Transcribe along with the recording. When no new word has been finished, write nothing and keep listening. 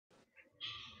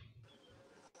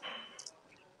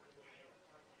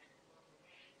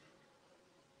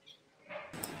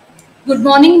Good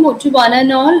morning to one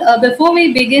and all. Before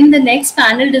we begin the next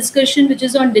panel discussion, which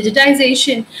is on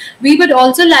digitization, we would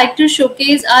also like to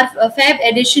showcase our Feb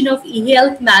edition of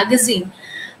eHealth magazine.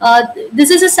 This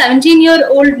is a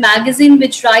 17-year-old magazine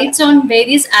which writes on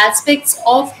various aspects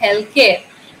of healthcare.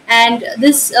 And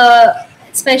this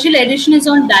special edition is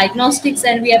on diagnostics,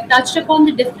 and we have touched upon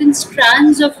the different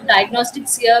strands of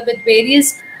diagnostics here with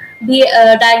various the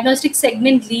diagnostic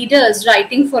segment leaders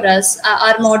writing for us.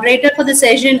 Our moderator for the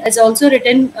session is also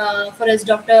written for us,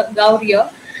 Dr.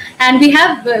 Gauriya, and we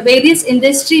have various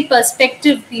industry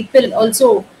perspective people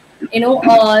also,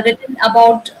 written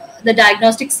about the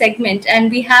diagnostic segment,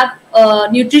 and we have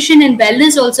nutrition and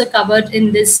wellness also covered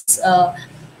in this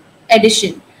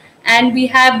edition, and we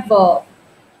have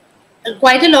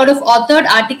quite a lot of authored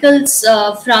articles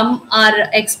from our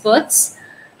experts.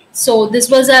 So this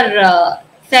was our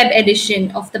Feb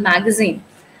edition of the magazine,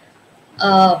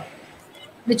 uh,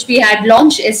 which we had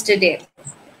launched yesterday.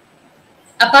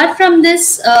 Apart from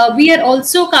this, we are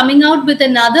also coming out with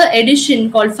another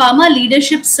edition called Pharma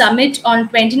Leadership Summit on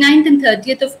 29th and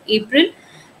 30th of April.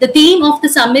 The theme of the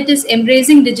summit is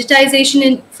embracing digitization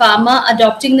in pharma,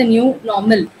 adopting the new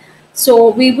normal. So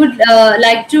we would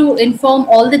like to inform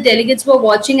all the delegates who are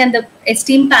watching and the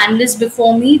esteemed panelists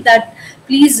before me that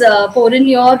please pour in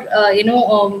your,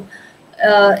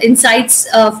 insights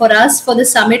for us for the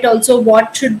summit, also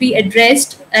what should be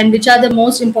addressed and which are the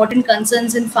most important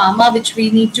concerns in pharma which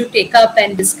we need to take up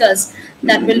and discuss.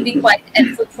 That will be quite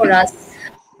helpful for us.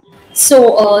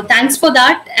 So thanks for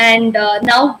that. And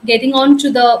now getting on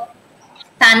to the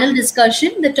panel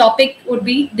discussion, the topic would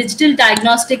be digital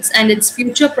diagnostics and its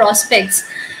future prospects.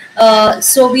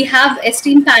 So we have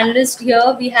esteemed panelists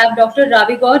here. We have Dr.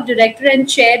 Ravi Gaur, Director and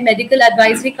Chair, Medical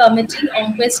Advisory Committee,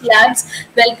 Onquest Labs.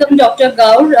 Welcome, Dr.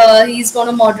 Gaur. He's going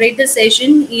to moderate the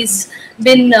session. He's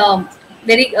been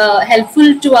very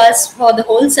helpful to us for the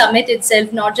whole summit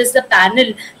itself, not just the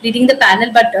panel, leading the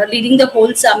panel, but leading the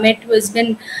whole summit, who has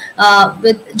been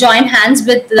with joint hands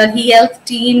with the eHealth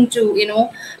team to,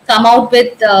 come out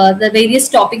with the various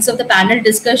topics of the panel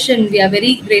discussion. We are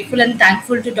very grateful and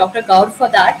thankful to Dr. Gaur for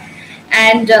that.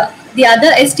 And the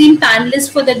other esteemed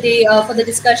panelist for the day, for the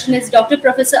discussion, is Dr.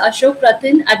 Professor Ashok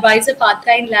Ratin, Advisor,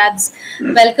 Pathline Labs.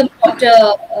 Welcome, Dr.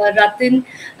 Ratin.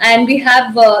 And we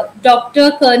have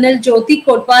Dr. Colonel Jyoti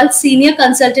Kotwal, Senior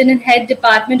Consultant and Head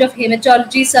Department of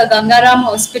Hematology, Sir Gangaram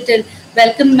Hospital.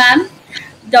 Welcome, ma'am.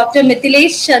 Dr.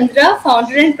 Mithilesh Chandra,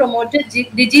 founder and promoter,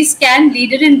 DigiScan,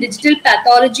 leader in digital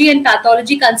pathology and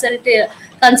pathology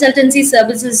consultancy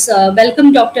services.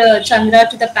 Welcome, Dr. Chandra,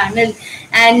 to the panel.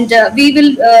 And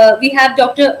we have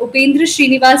Dr. Upendra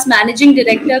Srinivas, Managing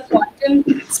Director,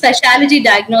 Quantum Specialty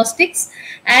Diagnostics.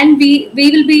 And we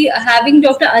will be having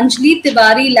Dr. Anjali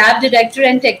Tiwari, Lab Director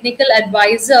and Technical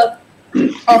Advisor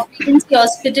of Agency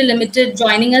Hospital Limited,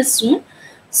 joining us soon.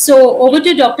 So over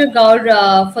to Dr. Gaur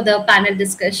for the panel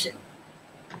discussion.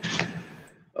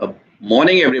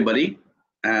 Morning, everybody.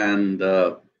 And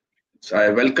so I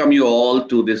welcome you all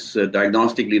to this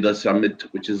Diagnostic Leader Summit,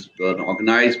 which is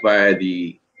organized by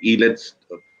the Elets.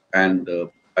 And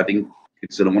I think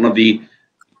it's one of the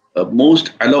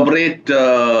most elaborate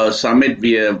summit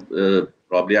we have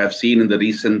probably I've seen in the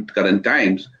recent current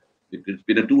times. It's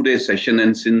been a 2-day session.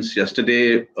 And since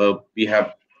yesterday, we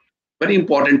have very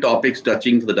important topics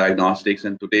touching to the diagnostics,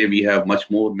 and today we have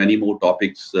many more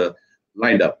topics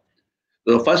lined up.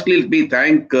 So firstly, let me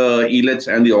thank Elets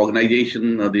and the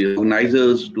organization, the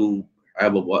organizers, to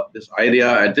have this idea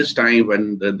at this time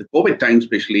when the COVID time,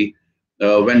 especially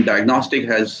when diagnostic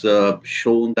has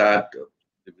shown that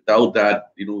without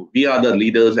that, we are the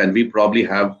leaders, and we probably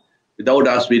have, without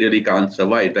us, we really can't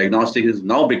survive. Diagnostic has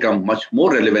now become much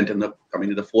more relevant and coming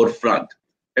to the forefront.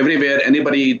 Everywhere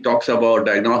anybody talks about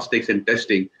diagnostics and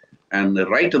testing, and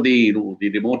right to the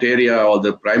remote area or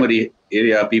the primary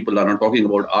area, people are not talking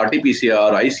about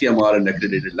RT-PCR, ICMR, and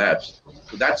accredited labs.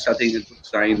 So that's, I think, a good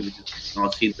sign which is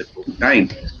not seen at the time.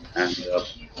 And so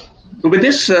with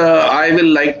this, I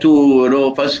will like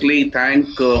to firstly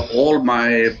thank all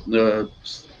my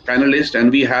panelists, and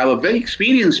we have a very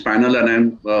experienced panel, and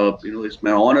I'm it's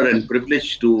my honor and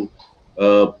privilege to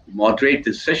moderate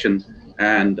this session.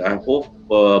 And I hope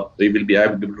we will be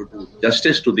able to do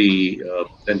justice to the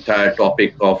entire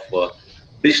topic of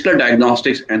digital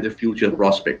diagnostics and the future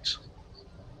prospects.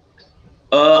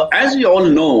 As we all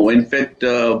know, in fact,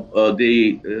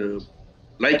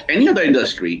 like any other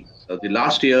industry, the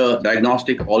last year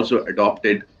diagnostic also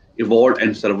adopted, evolved,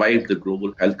 and survived the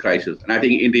global health crisis. And I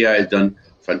think India has done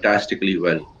fantastically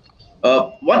well.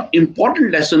 One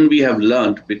important lesson we have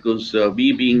learned, because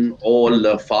we being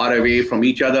all far away from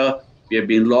each other, we have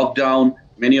been locked down.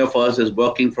 Many of us is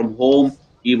working from home.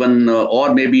 even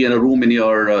or maybe in a room in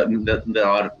your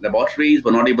our laboratories.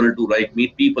 We're not able to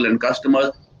meet people and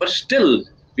customers, but still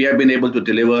we have been able to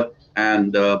deliver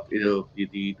and do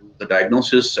the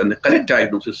diagnosis and the correct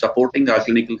diagnosis, supporting our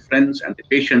clinical friends and the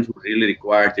patients who really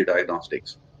require the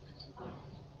diagnostics.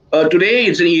 Today,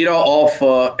 it's an era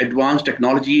of advanced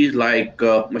technologies like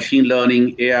machine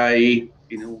learning, AI,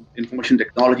 information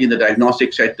technology in the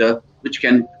diagnostic sector, which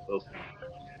can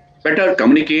better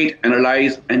communicate,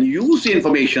 analyze, and use the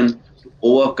information to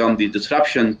overcome the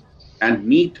disruption and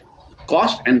meet the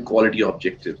cost and quality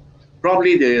objectives.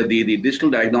 Probably the digital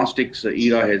diagnostics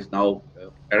era has now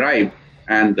arrived,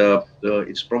 and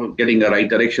it's probably getting the right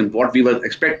direction. What we were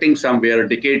expecting somewhere a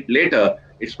decade later,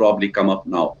 it's probably come up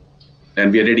now,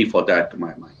 and we are ready for that, to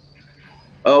my mind.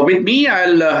 With me,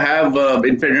 I'll have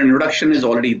in fact, an introduction is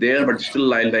already there, but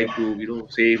still, I like to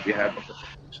say we have Dr.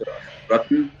 Professor Ashok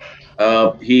Rattan.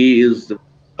 He is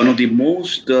one of the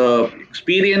most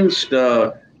experienced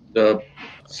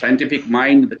scientific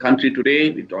mind in the country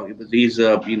today. He's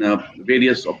been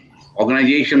various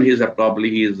organizations. He's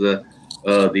probably the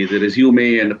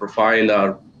resume and the profile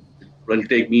are will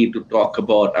take me to talk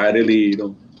about. I really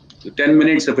 10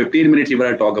 minutes or 15 minutes even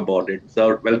I talk about it.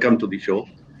 So welcome to the show.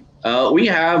 We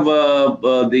have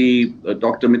the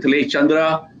Dr. Mithilesh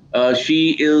Chandra.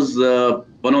 She is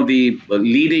one of the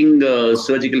leading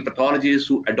surgical pathologists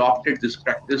who adopted this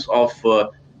practice of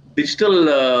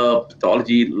digital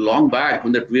pathology long back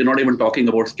when that we're not even talking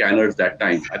about scanners that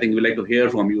time. I think we'd like to hear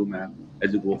from you, ma'am,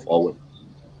 as you go forward.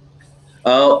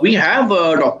 We have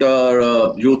Dr.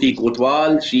 Jyoti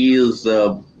Kotwal. She is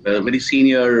a very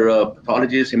senior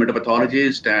pathologist,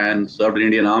 hematopathologist, and served in the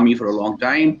Indian Army for a long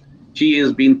time. She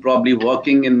has been probably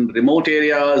working in remote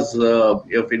areas of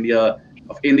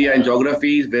India and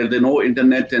geographies where there no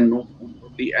internet and no phone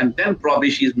probably. And then probably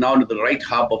she's now in the right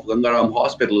hub of Gangaram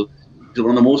Hospital, which is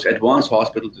one of the most advanced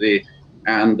hospitals today.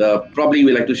 And probably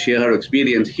we like to share her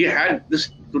experience. He had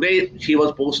this today. She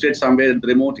was posted somewhere in the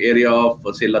remote area of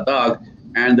say Ladakh,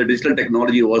 and the digital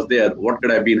technology was there. What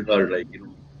could have been her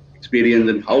experience,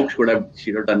 and how should have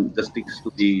she have done justice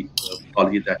to the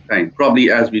pathology at that time?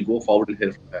 Probably as we go forward, we'll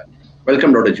hear from her.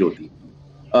 Welcome, Dr. Jyoti.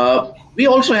 We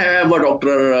also have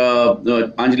Dr.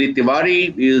 Anjali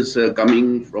Tiwari, is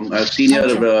coming from a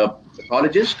senior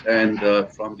pathologist and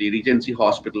from the Regency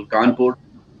Hospital, Kanpur.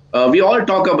 We all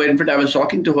talk about, in fact, I was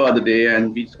talking to her the other day,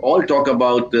 and we all talk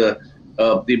about the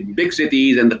big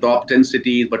cities and the top 10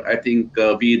 cities, but I think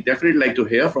we definitely like to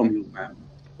hear from you, ma'am.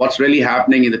 What's really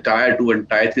happening in the tier 2 and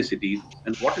tier 3 cities,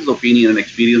 and what is the opinion and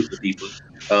experience of the people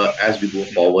as we go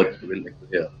forward? We'll like to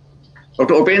hear.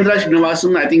 Dr. Upendra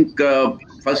Srinivasan, I think,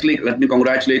 firstly, let me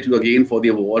congratulate you again for the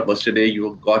award. Yesterday,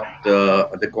 you got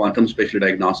the Quantum Special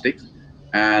Diagnostics.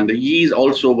 And he's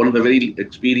also one of the very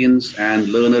experienced and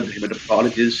learned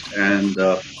hematologist and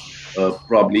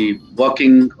probably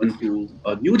working into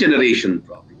a new generation,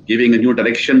 probably giving a new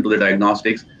direction to the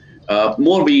diagnostics.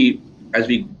 As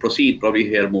we proceed, probably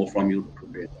hear more from you,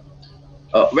 Dr.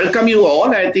 Upendra. Welcome you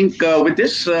all. I think with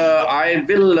this, I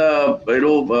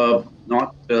will,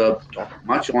 not talk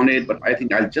much on it, but I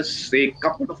think I'll just say a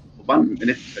couple of 1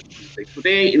 minute.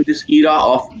 Today, in this era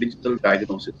of digital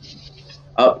diagnosis,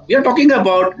 we are talking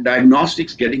about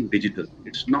diagnostics getting digital.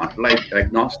 It's not like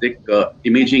diagnostic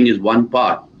imaging is one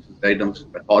part, this is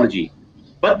diagnostic pathology,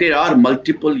 but there are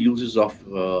multiple uses of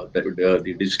the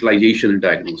digitalization in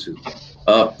diagnosis.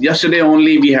 Yesterday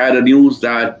only we had a news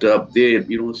that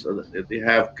they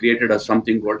have created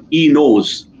something called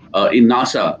e-nose in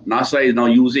NASA. NASA is now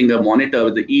using a monitor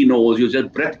with the e-nose. You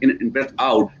just breath in and breath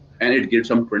out, and it gives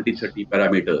some 20, 30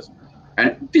 parameters.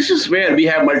 And this is where we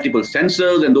have multiple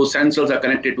sensors, and those sensors are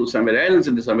connected to somewhere else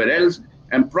and somewhere else.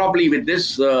 And probably with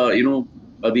this, the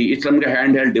Islamic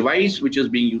handheld device, which is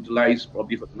being utilized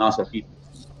probably for the NASA people.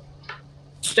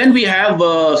 Then we have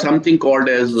something called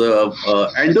as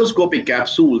endoscopic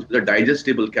capsules, the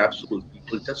digestible capsules.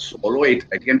 People just swallow it,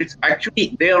 and it's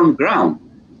actually there on ground.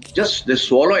 Just they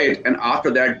swallow it, and after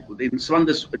that, this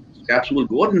capsule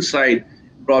goes inside.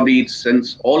 Probably it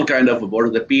sends all kind of what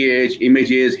is the pH,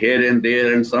 images here and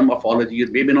there, and some morphology.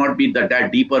 It may not be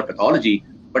that deeper pathology,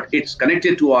 but it's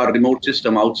connected to our remote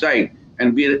system outside,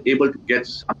 and we are able to get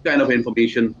some kind of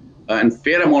information and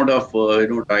fair amount of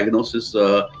diagnosis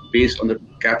based on the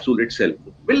capsule itself.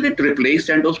 Will it replace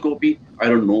endoscopy? I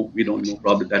don't know. We don't know.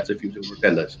 Probably that's the future will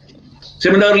tell us.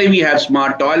 Similarly, we have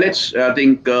smart toilets. I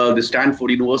think the Stanford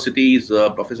University's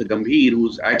Professor Gambhir,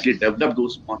 who's actually developed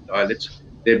those smart toilets,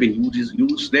 they've been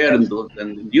used there in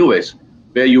the US,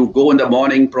 where you go in the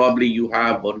morning. Probably you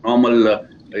have a normal,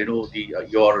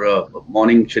 your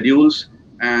morning schedules,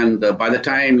 and by the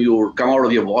time you come out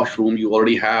of your washroom, you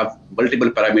already have multiple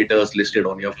parameters listed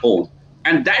on your phone,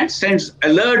 and that sends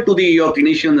alert to the your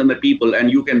clinicians and the people,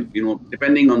 and you can,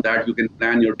 depending on that, you can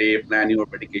plan your day, plan your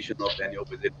medication, or plan your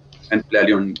visit, and plan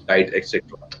your diet, etc.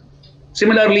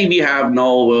 Similarly, we have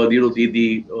now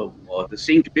the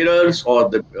synced mirrors, or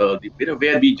the mirror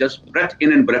where we just breath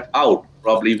in and breath out.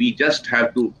 Probably we just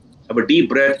have to have a deep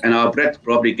breath, and our breath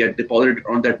probably get deposited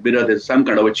on that mirror. There's some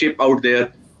kind of a chip out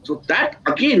there. So that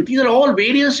again, these are all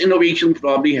various innovations.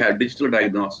 Probably have digital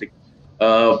diagnostic,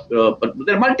 but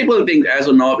there are multiple things as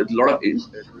of now. A lot of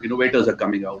innovators are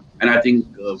coming out, and I think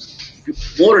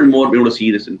more and more we're going to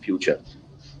see this in future.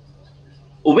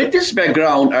 With this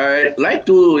background, I'd like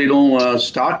to,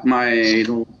 start my,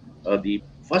 the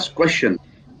first question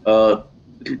to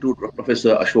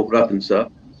Professor Ashok Ratan, sir.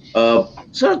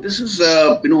 Sir, this is,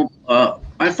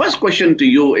 my first question to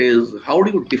you is, how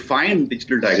do you define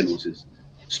digital diagnosis,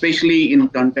 especially in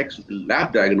context of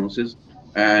lab diagnosis?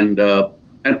 And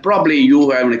probably you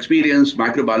have an experienced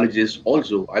microbiologist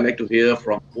also. I'd like to hear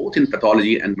from both in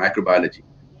pathology and microbiology.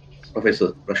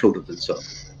 Professor Ashok Ratan, sir.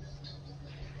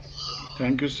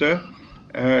 Thank you, sir.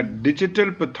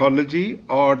 Digital pathology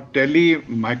or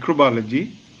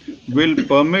telemicrobiology will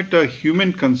permit a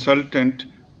human consultant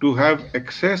to have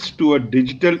access to a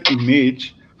digital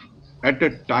image at a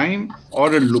time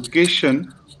or a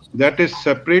location that is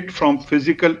separate from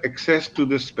physical access to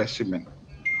the specimen.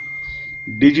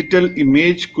 Digital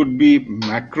image could be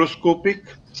macroscopic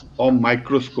or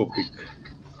microscopic.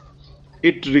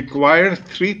 It requires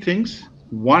three things.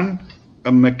 One,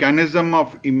 a mechanism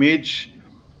of image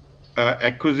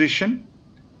acquisition.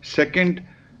 Second,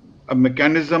 a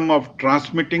mechanism of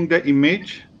transmitting the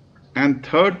image. And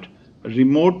third,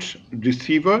 remote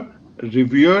receiver,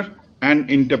 reviewer, and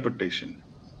interpretation.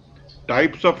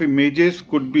 Types of images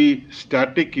could be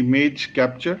static image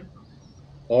capture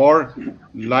or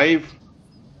live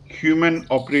human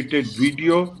operated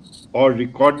video or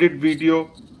recorded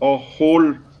video or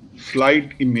whole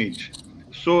slide image.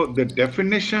 So the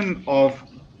definition of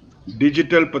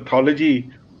digital pathology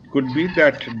could be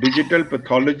that digital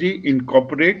pathology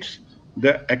incorporates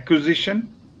the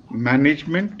acquisition,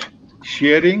 management,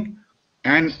 sharing,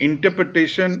 and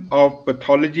interpretation of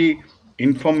pathology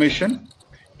information,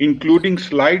 including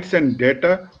slides and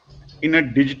data, in a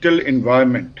digital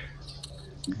environment.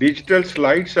 Digital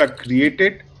slides are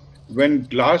created when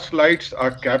glass slides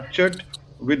are captured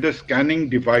with a scanning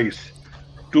device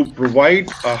to provide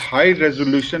a high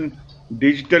resolution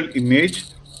digital image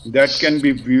that can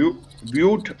be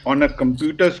viewed on a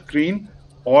computer screen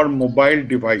or mobile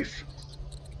device.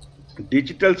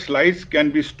 Digital slides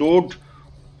can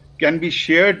be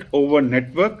shared over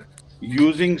network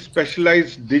using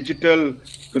specialized digital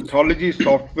pathology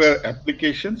software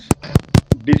applications.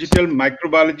 Digital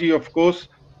microbiology, of course,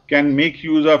 can make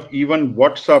use of even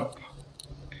WhatsApp.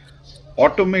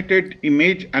 Automated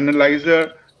image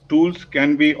analyzer tools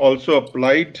can be also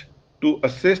applied to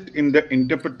assist in the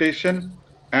interpretation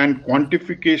and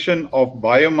quantification of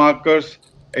biomarkers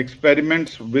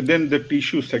experiments within the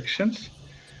tissue sections.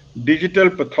 Digital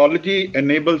pathology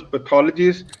enables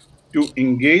pathologists to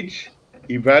engage,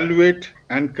 evaluate,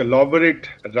 and collaborate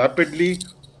rapidly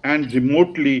and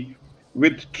remotely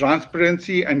with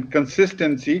transparency and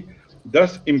consistency,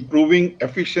 thus improving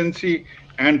efficiency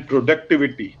and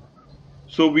productivity.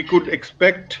 So we could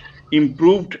expect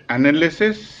improved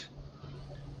analysis,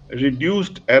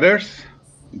 reduced errors,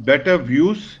 better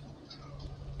views,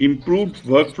 improved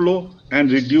workflow,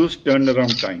 and reduced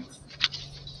turnaround time.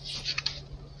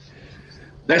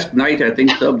 That's nice. I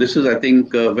think, sir. This is, I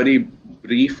think, a very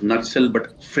brief nutshell,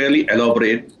 but fairly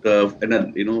elaborate,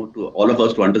 and to all of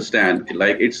us to understand.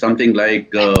 Like it's something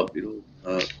like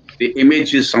the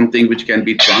image is something which can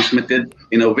be transmitted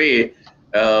in a way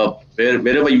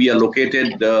wherever we are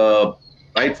located,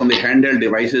 right from the handheld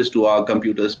devices to our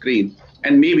computer screen,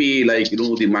 and maybe like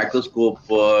the microscope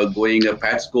going a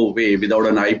PAT-scope way without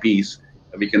an eyepiece,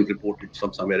 we can report it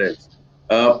from somewhere else.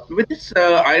 With this,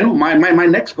 I know my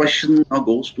next question now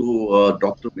goes to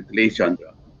Dr. Mithilesh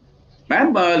Chandra.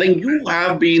 Ma'am, then you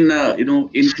have been,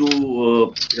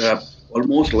 into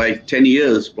almost like 10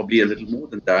 years, probably a little more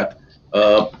than that.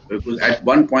 Because at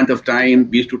one point of time,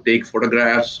 we used to take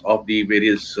photographs of the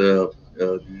various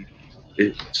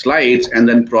the slides and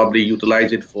then probably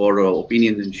utilize it for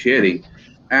opinion and sharing.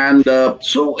 And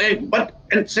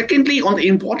and secondly, on the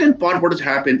important part, what has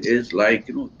happened is like,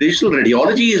 digital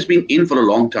radiology has been in for a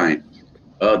long time.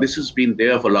 This has been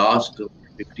there for last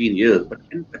 15 years, but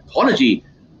in pathology,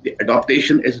 the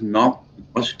adaptation is not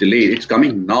much delayed. It's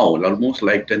coming now, almost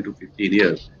like 10 to 15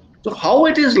 years. So how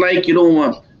it is like,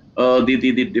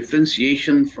 the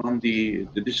differentiation from the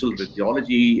digital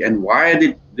radiology, and why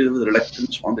there is a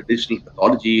reluctance on the digital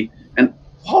pathology, and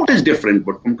how it is different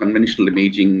but from conventional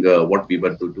imaging, what we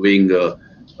were doing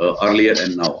earlier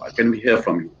and now. Can we hear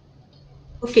from you?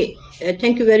 Okay,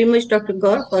 thank you very much, Dr.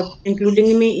 Gaur, for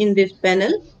including me in this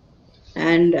panel.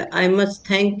 And I must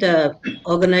thank the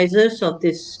organizers of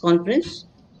this conference.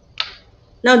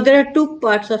 Now, there are two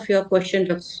parts of your question,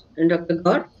 Dr.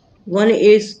 Gaur. One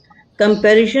is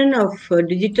comparison of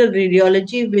digital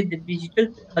radiology with digital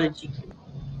pathology.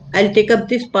 I'll take up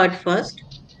this part first.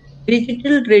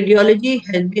 Digital radiology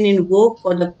has been in vogue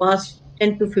for the past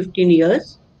 10 to 15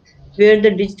 years, where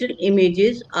the digital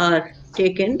images are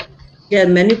taken, they are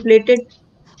manipulated,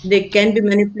 they can be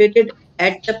manipulated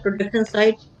at the production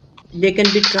site, they can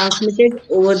be transmitted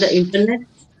over the internet,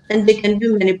 and they can be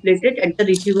manipulated at the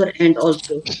receiver end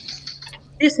also.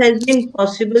 This has been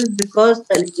possible because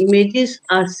the images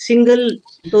are single,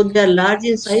 though they are large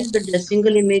in size, but they are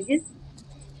single images.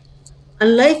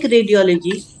 Unlike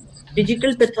radiology,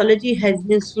 digital pathology has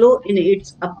been slow in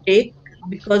its uptake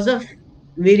because of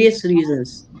various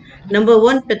reasons. Number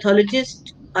one,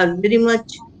 pathologists are very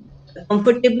much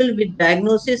comfortable with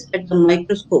diagnosis at the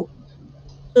microscope.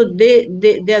 So they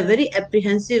are very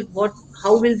apprehensive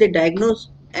how will they diagnose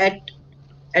at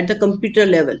the computer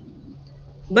level.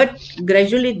 But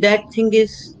gradually that thing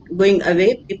is going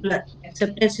away. People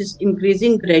acceptance is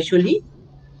increasing gradually.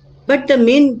 But the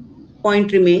main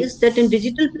point remains that in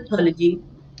digital pathology,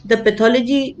 the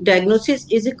pathology diagnosis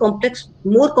is a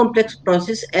more complex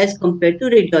process as compared to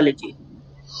radiology.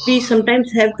 We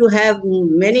sometimes have to have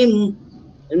many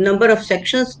number of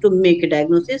sections to make a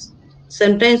diagnosis.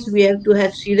 Sometimes we have to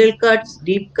have serial cuts,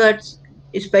 deep cuts,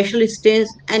 special stains,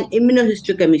 and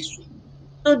immunohistochemistry.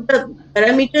 So the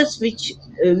parameters which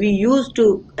we use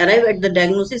to arrive at the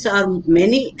diagnosis are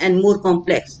many and more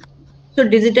complex. So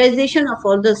digitization of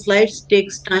all the slides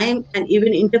takes time, and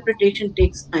even interpretation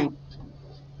takes time.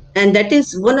 And that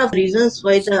is one of the reasons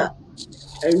why the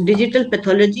digital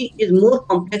pathology is more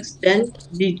complex than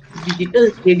the digital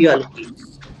radiology.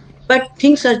 But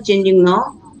things are changing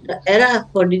now. The era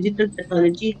for digital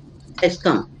pathology has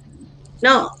come.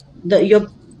 Now, your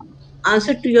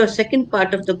answer to your second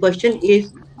part of the question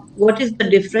is, what is the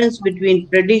difference between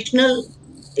traditional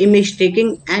image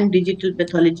taking and digital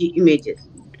pathology images?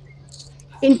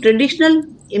 In traditional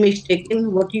image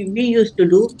taking, we used to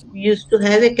do, we used to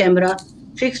have a camera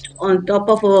fixed on top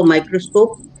of our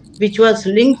microscope, which was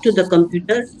linked to the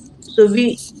computer. So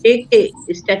we take a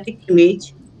static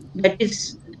image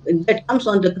that comes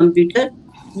on the computer.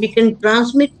 We can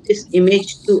transmit this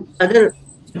image to other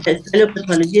fellow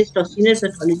pathologists or senior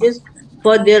pathologists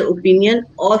for their opinion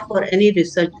or for any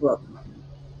research work.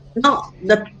 Now,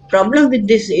 the problem with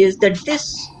this is that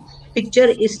this picture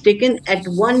is taken at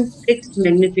one fixed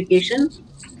magnification,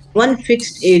 one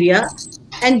fixed area,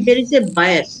 and there is a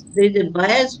bias. There is a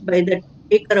bias by the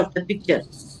taker of the picture.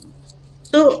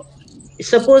 So,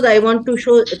 suppose I want to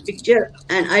show a picture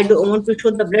and I don't want to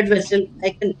show the blood vessel, I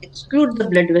can exclude the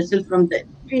blood vessel from the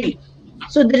field.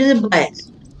 So, there is a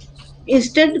bias.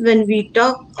 Instead, when we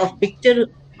talk of picture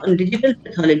on digital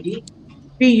pathology,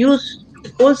 we use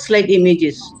whole slide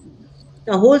images.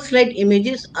 The whole slide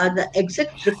images are the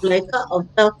exact replica of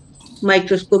the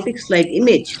microscopic slide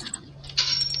image.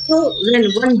 So when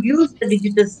one views the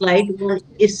digital slide, one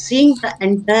is seeing the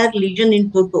entire lesion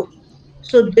in toto.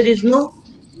 So there is no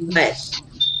bias.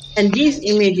 And these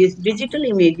images, digital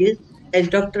images, as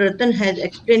Dr. Ratan has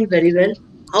explained very well,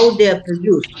 how they are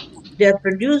produced. They are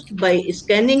produced by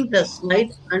scanning the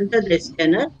slide under the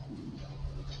scanner,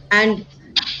 and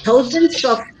thousands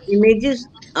of images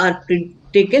are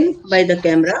taken by the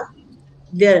camera.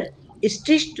 They're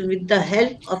stitched with the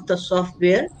help of the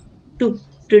software to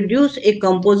produce a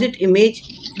composite image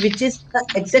which is the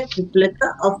exact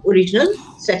replica of original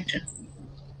section.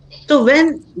 So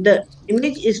when the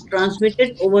image is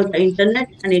transmitted over the internet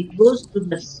and it goes to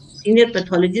the senior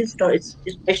pathologist or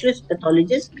specialist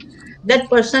pathologist, that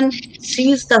person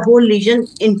sees the whole lesion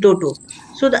in toto.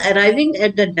 So the arriving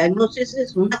at the diagnosis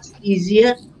is much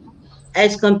easier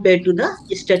as compared to the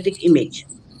static image.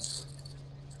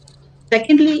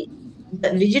 Secondly,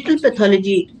 the digital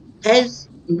pathology has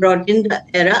brought in the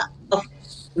era of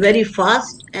very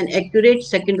fast and accurate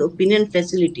second opinion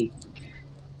facility.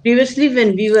 Previously,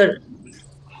 when we were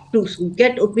to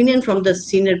get opinion from the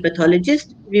senior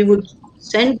pathologist, we would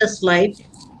send the slide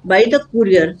by the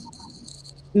courier,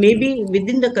 maybe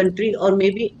within the country or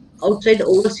maybe outside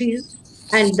overseas,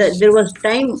 and there was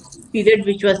time period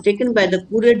which was taken by the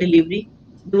courier delivery.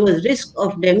 There was risk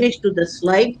of damage to the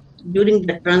slide during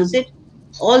the transit.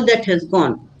 All that has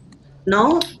gone.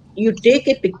 Now you take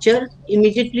a picture,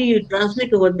 immediately you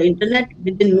transmit over the internet.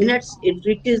 Within minutes, it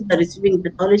reaches the receiving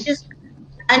pathologist,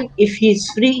 and if he is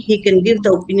free, he can give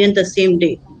the opinion the same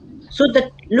day. So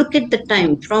that look at the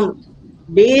time from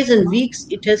days and weeks,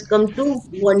 it has come to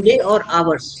 1 day or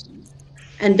hours,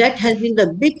 and that has been the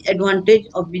big advantage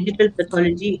of digital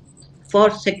pathology for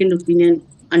second opinion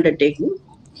undertaking.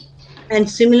 And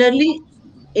similarly,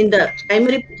 in the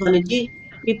primary pathology,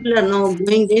 people are now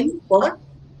going in for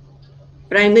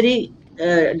primary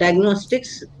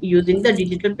diagnostics using the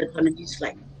digital pathology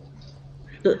slide.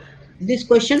 So, this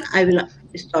question I will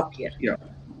stop here. Yeah,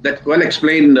 that's well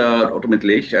explained, Dr.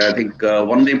 Mithilesh. I think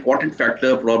one of the important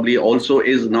factor probably also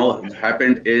is now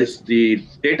happened is the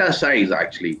data size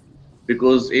actually,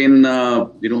 because in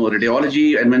radiology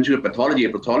and when you pathology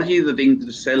is the thing,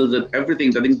 the cells and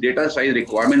everything. I think data size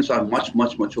requirements are much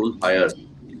higher,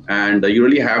 and you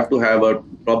really have to have a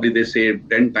probably they say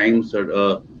 10 times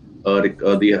the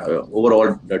overall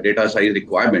data size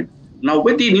requirement. Now,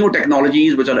 with the new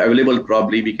technologies which are available,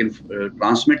 probably we can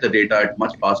transmit the data at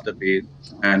much faster pace.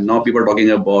 And now people are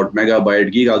talking about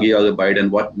megabyte, gigabyte,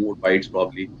 and what more bytes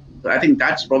probably. So I think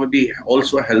that's probably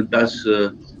also helped us,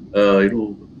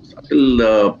 subtle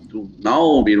to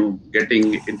now,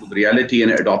 getting into the reality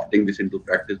and adopting this into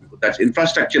practice because that's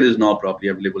infrastructure is now probably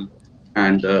available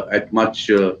and at much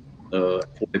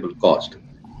affordable cost.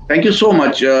 Thank you so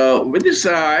much. With this,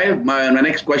 my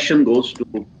next question goes to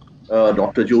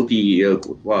Dr. Jyoti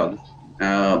Kotwal.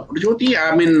 Dr. Jyoti,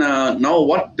 I mean, now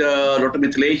what Dr.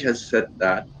 Mithilesh has said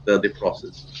that the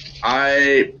process.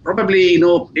 I probably,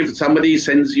 if somebody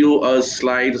sends you a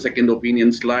slide, a second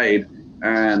opinion slide,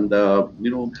 and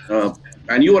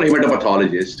and you are a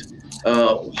hematopathologist,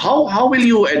 how will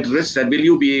you address that? Will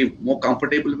you be more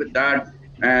comfortable with that?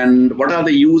 And what are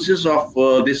the uses of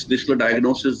this digital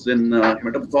diagnosis in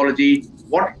hematopathology?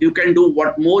 What you can do,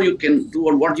 what more you can do,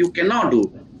 and what you cannot do?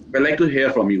 I'd like to hear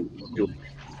from you, Dr. Jyoti.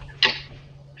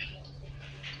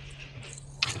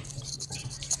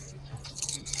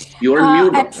 You're on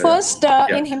mute, At doctor. first,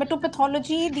 Yeah. in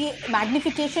hematopathology, the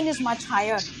magnification is much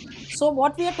higher. So,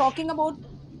 what we are talking about,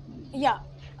 yeah,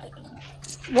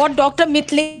 what Dr.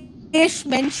 Mithilesh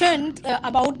mentioned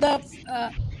about the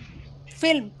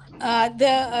film,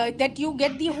 that you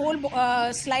get the whole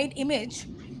slide image.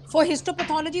 For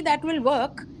histopathology, that will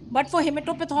work, but for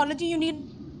hematopathology, you need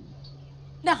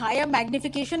a higher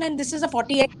magnification, and this is a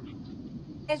 40x,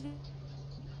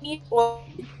 we need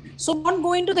 40x. So we don't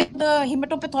go into the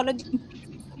hematology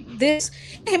this.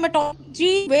 In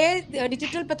hematology, where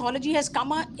digital pathology has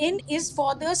come in is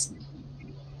for the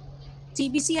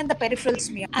CBC and the peripheral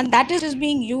smear, and that is what is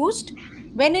being used.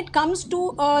 When it comes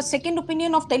to second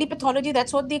opinion of telepathology,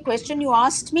 that's what the question you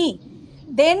asked me.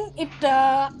 Then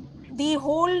the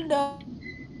whole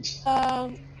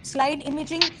slide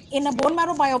imaging in a bone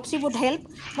marrow biopsy would help.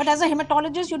 But as a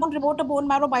hematologist, you don't report a bone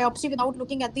marrow biopsy without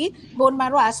looking at the bone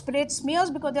marrow aspirate smears,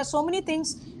 because there are so many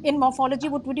things in morphology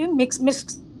which would be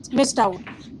missed out.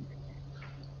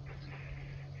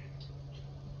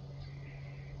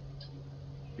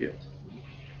 Yeah.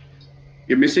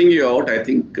 You're missing you out. I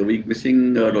think we're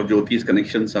missing Dr. Jyoti's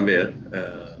connection somewhere.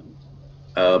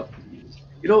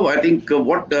 I think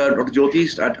what Dr. Jyoti,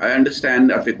 I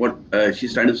understand, I think what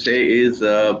she's trying to say is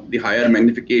the higher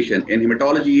magnification. In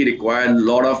hematology, require a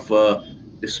lot of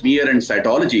the smear and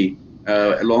cytology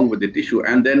along with the tissue,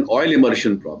 and then oil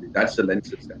immersion probably. That's the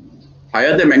lens itself.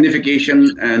 Higher the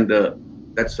magnification, and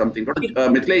that's something. Dr.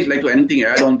 Mithilesh, like to anything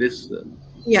add on this?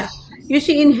 Yeah. You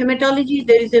see, in hematology,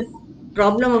 there is a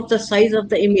problem of the size of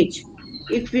the image.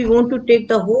 If we want to take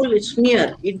the whole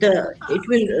smear, it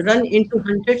will run into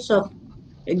hundreds of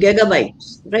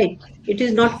gigabytes, right? It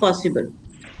is not possible.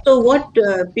 So what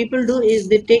people do is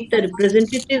they take the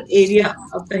representative area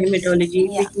of the hematology,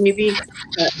 Yeah. which may be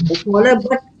smaller,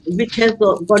 but which has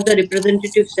got the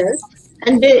representative cells,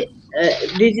 and they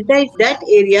digitize that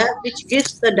area, which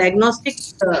gives the diagnostic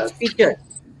feature,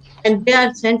 and they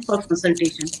are sent for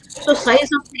consultation. So size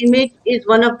of the image is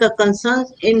one of the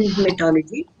concerns in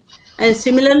hematology. And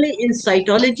similarly in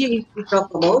cytology, if we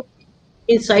talk about,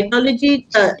 in cytology,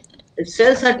 the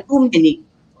cells are too many,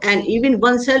 and even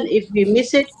one cell, if we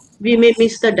miss it, we may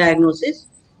miss the diagnosis.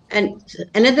 And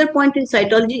another point in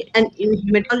cytology and in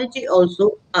hematology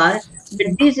also are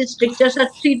that these structures are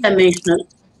three-dimensional,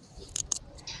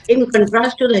 in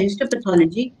contrast to the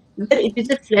histopathology, where it is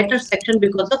a flatter section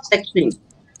because of sectioning.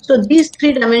 So these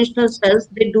three-dimensional cells,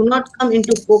 they do not come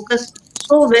into focus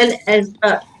so well as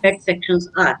the flat sections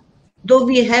are. Though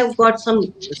we have got some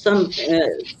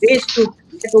ways to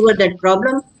get over that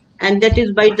problem, and that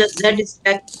is by the Z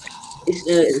stack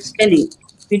scanning.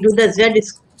 We do the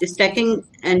Z stacking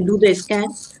and do the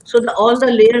scan. So all the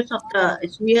layers of the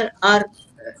smear are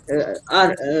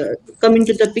coming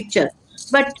to the picture.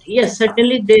 But yes,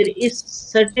 certainly there is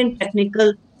certain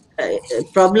technical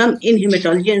problem in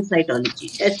hematology and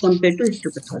cytology as compared to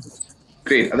histopathology.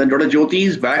 Great. And then Dr. Jyoti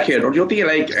is back here. Dr. Jyoti,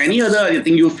 like any other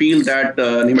thing you feel that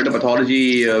in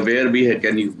hematopathology where we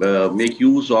can make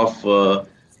use of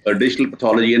digital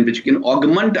pathology and which can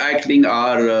augment actually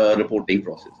our reporting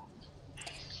process?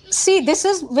 See, this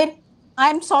is when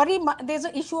I'm sorry, there's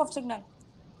an issue of signal.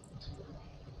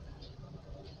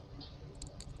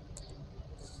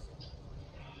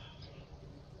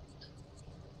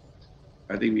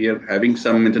 I think we are having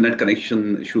some internet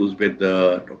connection issues with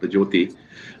Dr. Jyoti.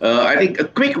 I think a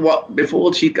quick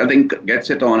before she, I think, gets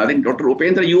it on. I think Dr.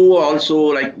 Upendra, you also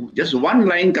like just one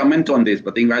line comment on this.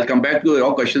 But I think I'll come back to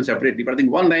your question separately. But I think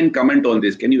one line comment on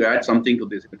this. Can you add something to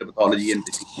this pathology and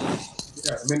disease?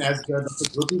 Yeah, I mean, as Dr.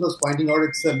 Jyoti was pointing out,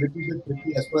 it's a little bit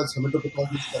tricky as far as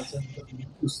hematopathology is concerned because you need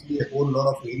to see a whole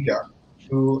lot of area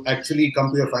to actually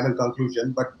come to your final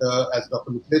conclusion. But as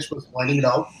Dr. Mithilesh was pointing it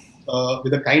out,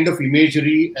 with the kind of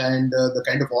imagery and the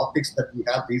kind of optics that we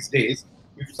have these days,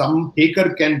 if some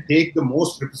taker can take the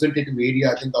most representative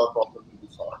area, I think our problem will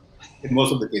be solved in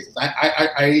most of the cases.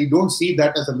 I don't see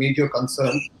that as a major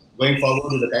concern going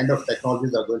forward with the kind of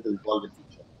technologies that are going to evolve in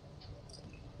future.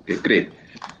 Okay, great.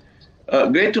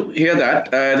 Great to hear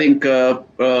that. I think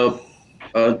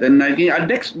then I think I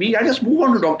just move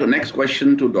on to next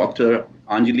question to Dr.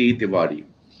 Anjali Tiwari.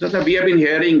 So that we have been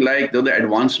hearing like the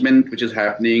advancement which is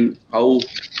happening, how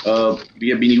we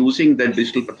have been using that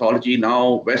digital pathology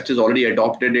now. West has already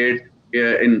adopted it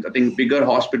in I think bigger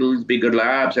hospitals, bigger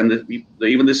labs, and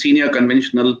even the senior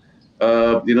conventional,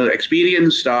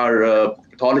 experienced our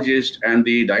pathologists and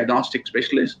the diagnostic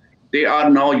specialists. They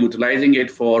are now utilizing it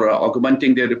for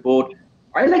augmenting their report.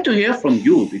 I'd like to hear from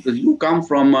you because you come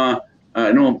from,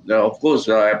 of course,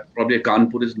 probably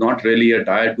Kanpur is not really a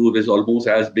tier 2, is almost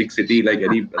as big city like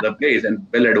any other place and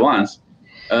well advanced.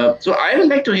 So I would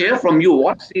like to hear from you.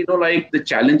 What's like the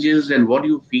challenges and what do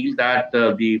you feel that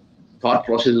the thought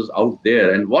process is out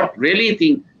there and what really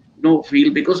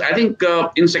feel, because I think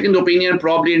in second opinion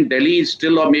probably in Delhi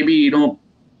still, or maybe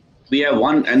we have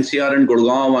one NCR in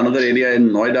Gurgaon, another area in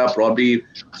Noida. Probably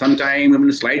sometime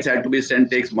when slides had to be sent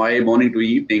takes my morning to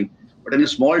evening. But in a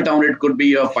small town, it could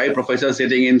be 5 professors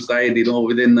sitting inside,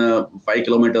 within 5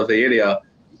 kilometers of the area.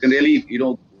 You can really,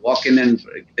 walk in and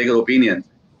take your opinions.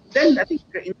 Then I think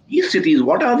in these cities,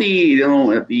 what are the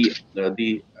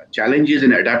challenges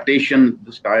in adaptation to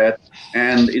this tier?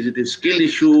 And is it a skill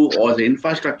issue or the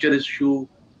infrastructure issue?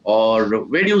 Or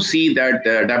where do you see that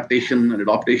adaptation and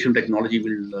adaptation technology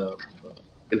will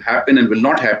happen and will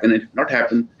not happen? If not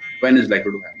happen, when is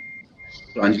likely to happen?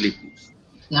 So Anjali, please.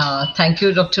 Thank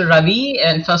you, Dr. Ravi.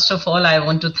 And first of all, I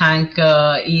want to thank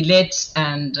Elets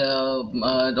and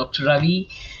Dr. Ravi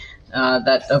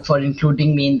for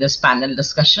including me in this panel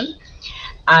discussion.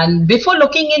 And before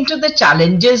looking into the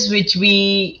challenges which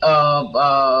we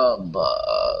will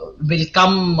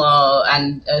come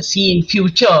and see in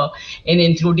future in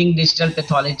including digital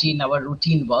pathology in our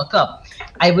routine workup,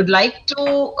 I would like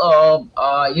to,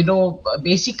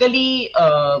 basically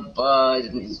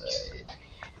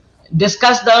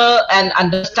discuss and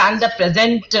understand the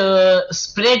present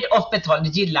spread of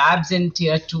pathology labs in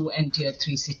tier 2 and tier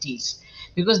 3 cities,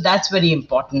 because that's very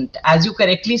important. As you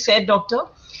correctly said, Doctor,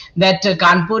 that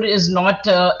Kanpur is not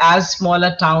as small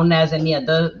a town as any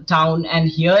other town, and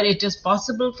here it is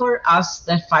possible for us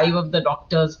that 5 of the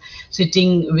doctors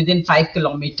sitting within 5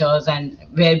 kilometers and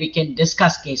where we can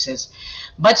discuss cases.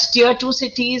 But tier 2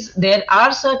 cities, there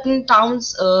are certain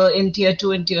towns in tier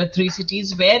 2 and tier 3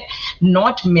 cities where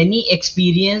not many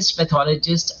experienced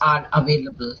pathologists are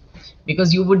available,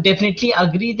 because you would definitely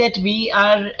agree that we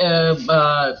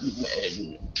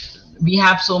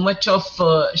have so much of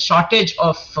shortage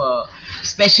of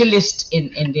specialists in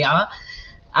India,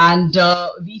 and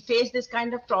we face this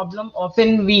kind of problem.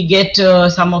 Often we get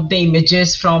some of the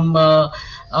images from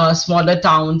smaller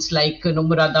towns like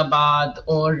Muradabad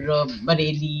or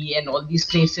Bareilly and all these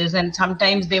places, and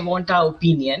sometimes they want our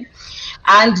opinion,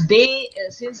 and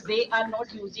since they are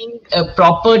not using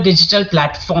proper digital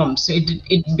platforms,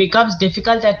 it becomes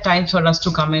difficult at times for us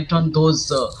to comment on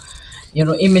those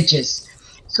images.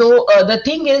 So the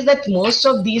thing is that most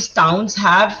of these towns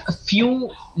have a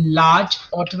few large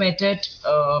automated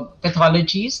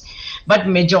pathologies, but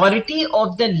majority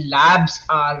of the labs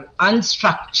are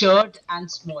unstructured and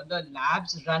smaller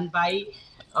labs run by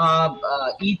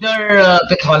either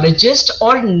pathologists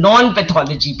or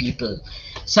non-pathology people.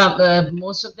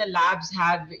 Most of the labs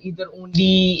have either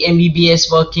only MBBS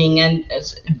working, and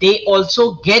they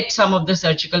also get some of the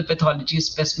surgical pathology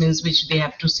specimens which they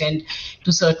have to send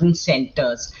to certain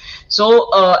centers. So,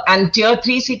 and tier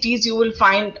 3 cities, you will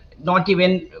find not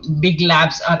even big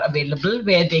labs are available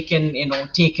where they can,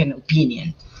 take an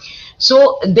opinion.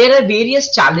 So there are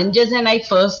various challenges, and I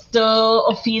first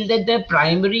feel that the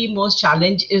primary most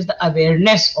challenge is the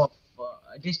awareness of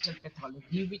digital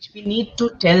pathology, which we need to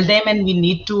tell them, and we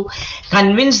need to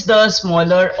convince the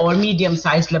smaller or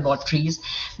medium-sized laboratories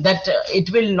that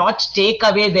it will not take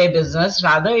away their business.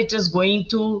 Rather, it is going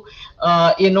to,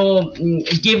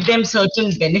 give them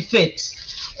certain benefits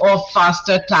of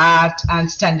faster TAT and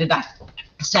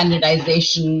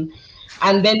standardization,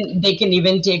 and then they can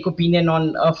even take opinion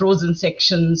on frozen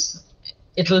sections.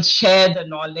 It'll share the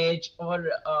knowledge, or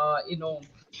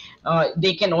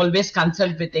they can always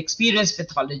consult with experienced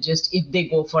pathologists if they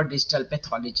go for digital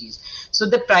pathologies. So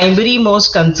the primary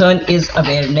most concern is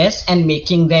awareness and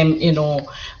making them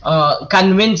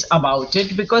convinced about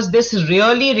it, because this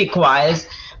really requires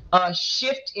a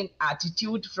shift in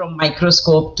attitude from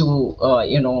microscope to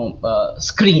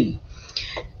screen.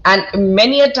 And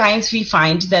many a times we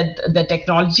find that the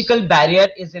technological barrier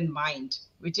is in mind,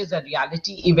 which is a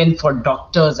reality even for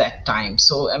doctors at times.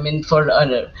 So, I mean, for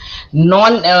a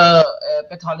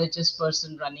non-pathologist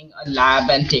person running a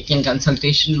lab and taking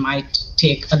consultation might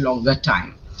take a longer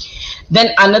time.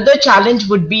 Then another challenge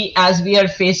would be, as we are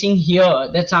facing here,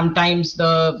 that sometimes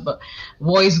the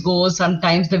voice goes,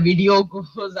 sometimes the video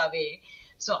goes away.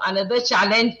 So another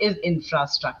challenge is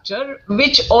infrastructure,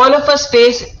 which all of us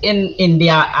face in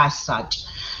India as such.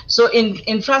 So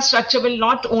infrastructure will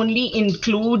not only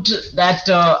include that,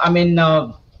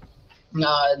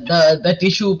 the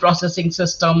tissue processing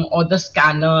system or the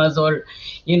scanners, or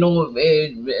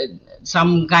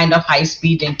some kind of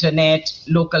high-speed internet,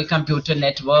 local computer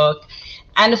network.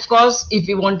 And of course, if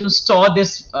you want to store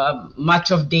this much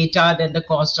of data, then the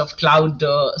cost of cloud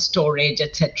storage,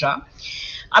 etc.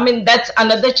 I mean, that's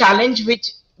another challenge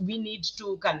which we need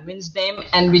to convince them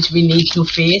and which we need to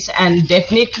face. And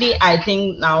definitely, I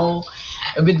think now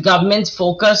with government's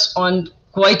focus on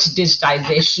quite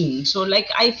digitization, so like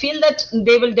I feel that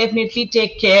they will definitely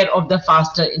take care of the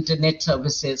faster internet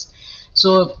services.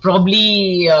 So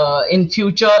probably in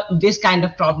future, this kind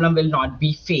of problem will not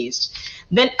be faced.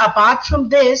 Then apart from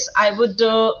this, I would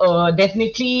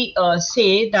definitely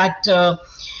say that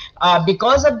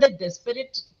because of the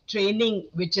disparate training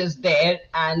which is there,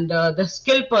 and the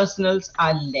skilled personals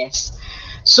are less.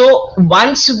 So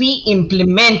once we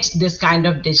implement this kind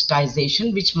of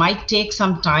digitization, which might take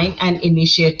some time and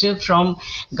initiative from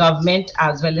government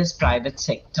as well as private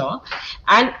sector,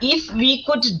 and if we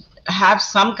could have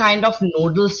some kind of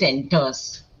nodal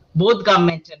centers, both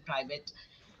government and private,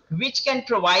 which can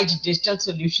provide digital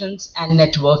solutions and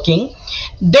networking,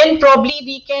 then probably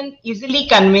we can easily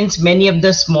convince many of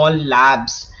the small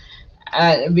labs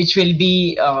which will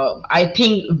be, I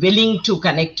think, willing to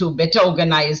connect to better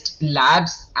organized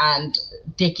labs and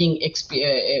taking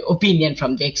opinion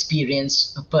from the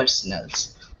experienced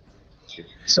personals.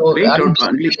 So great, I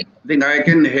think I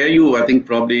can hear you. I think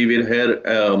probably we'll hear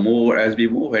more as we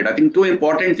move ahead. I think two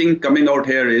important things coming out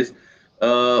here is,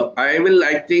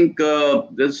 I think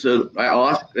this, I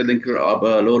asked, I think,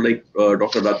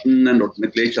 Dr. Ratan and Dr.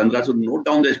 Niklesh Chandra to note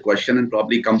down this question and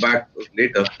probably come back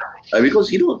later. Because,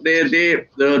 Dr.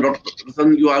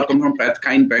 Ratan, you are come from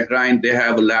path-kind background. They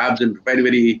have labs in very,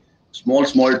 very small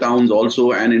towns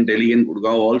also, and in Delhi and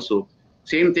Gurgaon also.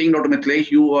 Same thing, Dr.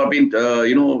 Mitlesh, you have been,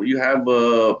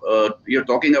 you're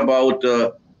talking about,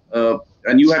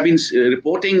 and you have been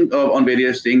reporting on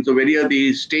various things. So, where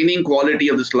the staining quality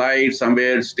of the slides,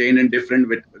 somewhere stain in different,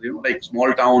 with like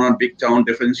small town or big town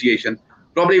differentiation.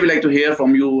 Probably we'd like to hear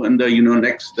from you in the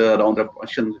next round of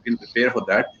questions. You can prepare for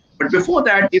that. But before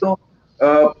that,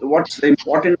 what's the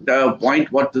important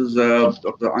point? What is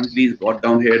Dr. Anjali's got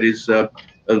down here is.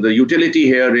 The utility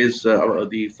here is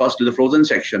the frozen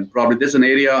section. Probably this is an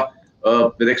area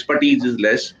where expertise is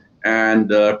less, and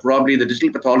probably the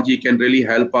digital pathology can really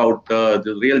help out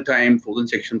the real-time frozen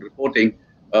section reporting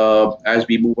as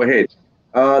we move ahead.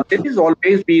 There has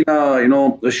always been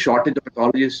a shortage of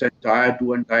pathologists at tier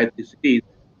 2 and tier 3 cities.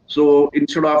 So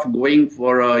instead of going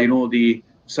for the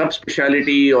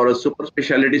subspecialty or a super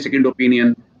specialty second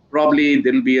opinion, probably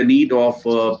there will be a need of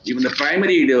even the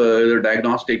primary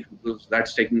diagnostic, because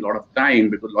that's taking a lot of time,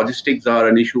 because logistics are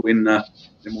an issue in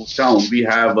remote town. We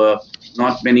have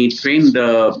not many trained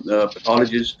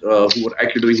pathologists who are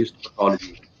actually doing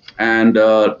histopathology. And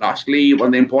lastly,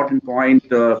 one important point,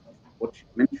 what she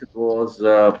mentioned was,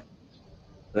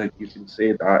 you can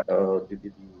say that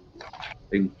the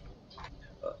thing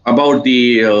about the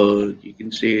you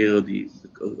can say the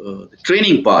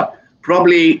training part.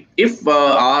 Probably, if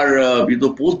our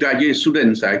postgraduate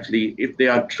students actually, if they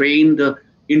are trained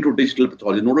into digital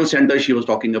pathology, nodal center she was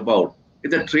talking about,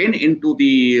 if they're trained into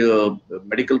the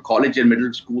medical college and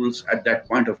middle schools at that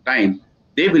point of time,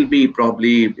 they will be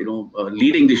probably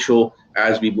leading the show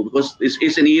as we move, because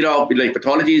it's an era of like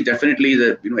pathology is definitely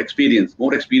the experience.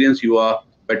 More experience you are,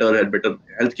 better and better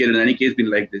healthcare in any case been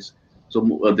like this. So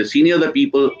the senior the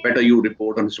people, better you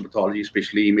report on histopathology,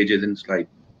 especially images and slide.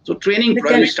 So training But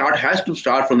probably has to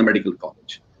start from the medical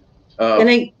college. can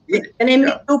Uh, I can I make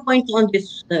yeah, 2 points on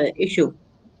this issue?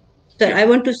 Sir, yeah, I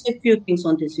want to say a few things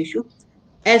on this issue.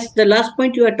 As the last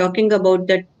point you are talking about,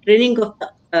 the training of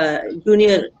the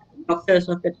junior doctors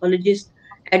or pathologists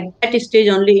at that stage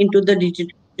only into the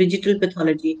digital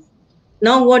pathology.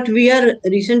 Now, what we are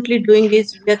recently doing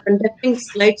is we are conducting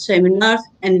slide seminars,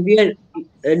 and we are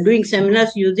doing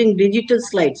seminars using digital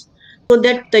slides so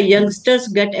that the youngsters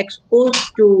get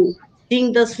exposed to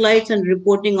seeing the slides and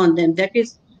reporting on them. That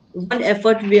is one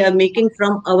effort we are making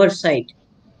from our side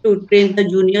to train the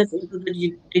juniors into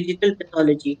the digital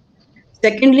pathology.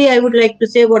 Secondly, I would like to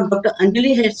say what Dr.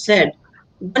 Anjali has said.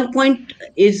 One point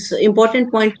is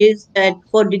important point is that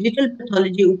for digital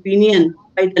pathology opinion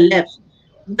by the labs,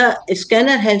 the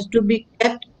scanner has to be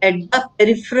kept at the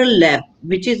peripheral lab,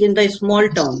 which is in the small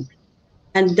town,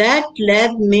 and that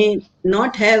lab may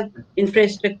not have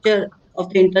infrastructure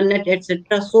of the internet,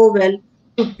 etc., so well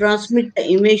to transmit the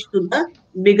image to the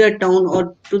bigger town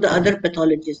or to the other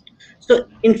pathologist. So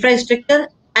infrastructure,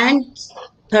 and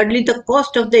thirdly the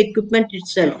cost of the equipment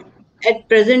itself. At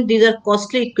present these are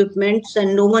costly equipments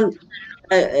and no one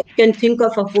can think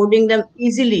of affording them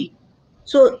easily.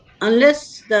 So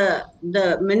unless the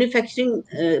manufacturing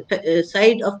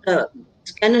side of the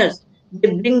scanners,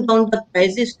 they bring down the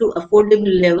prices to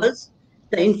affordable levels,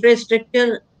 the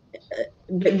infrastructure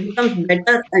becomes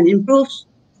better and improves.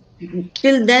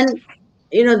 Till then,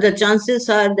 the chances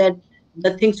are that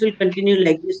the things will continue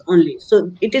like this only.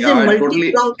 So it is a yeah, I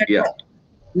totally, yeah.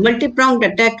 multi-pronged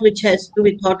attack which has to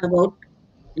be thought about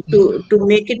to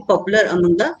make it popular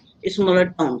among the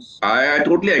smaller towns. I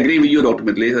totally agree with you, Dr.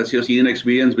 Mitlesh, as your senior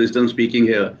experience wisdom speaking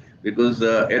here, because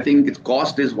I think its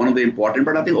cost is one of the important.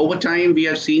 But I think over time we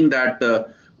have seen that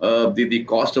the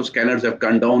cost of scanners have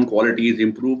come down, quality is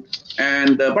improved,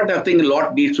 and but I think a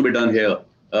lot needs to be done here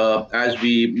as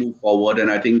we move forward.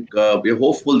 And I think we're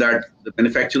hopeful that the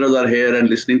manufacturers are here and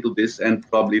listening to this, and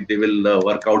probably they will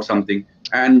work out something.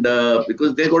 And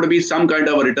because there's going to be some kind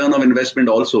of a return of investment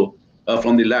also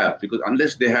from the lab, because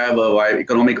unless they have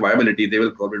economic viability, they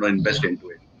will probably not invest into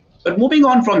it. But moving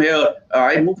on from here,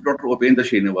 I moved to Dr. Upendra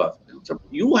Srinivas. So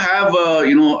you have,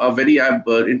 a very, I've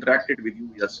interacted with you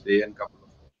yesterday and a couple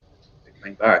of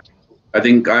time back. I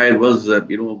think I was,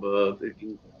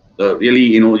 thinking, really,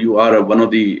 you are one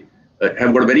of the,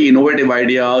 have got very innovative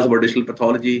ideas about digital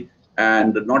pathology,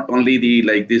 and not only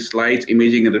the slides,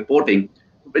 imaging and reporting,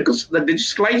 because the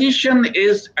digitalization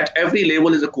is at every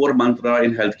level is a core mantra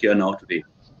in healthcare now today.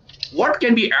 What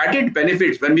can be added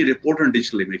benefits when we report on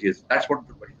digital images? That's what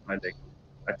the question I like.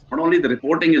 That's not only the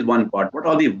reporting is one part. What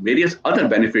are the various other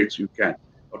benefits you can?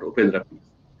 Dr. Upendra, please.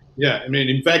 Yeah, I mean,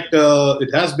 in fact,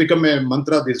 it has become a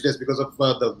mantra these days because of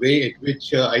the way at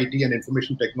which IT and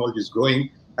information technology is growing.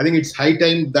 I think it's high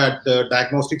time that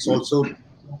diagnostics also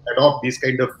adopt these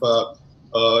kind of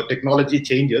technology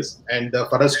changes, and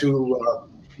for us to,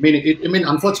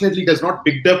 unfortunately, it has not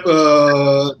picked up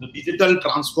the digital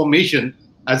transformation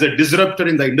as a disruptor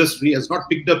in the industry. Has not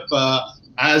picked up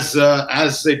as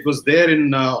it was there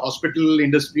in hospital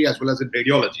industry as well as in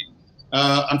radiology.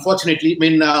 Unfortunately,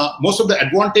 most of the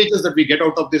advantages that we get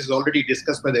out of this is already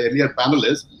discussed by the earlier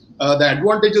panelists. The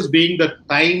advantages being the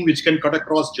time which can cut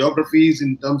across geographies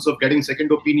in terms of getting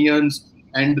second opinions,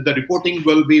 and the reporting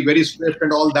will be very swift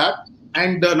and all that.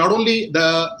 And not only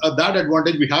that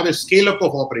advantage, we have a scale up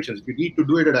of operations. If you need to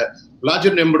do it at a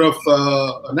larger number of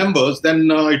numbers,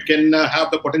 then it can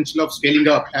have the potential of scaling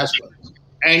up as well.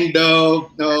 And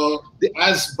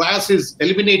as bias is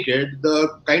eliminated,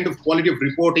 the kind of quality of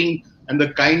reporting and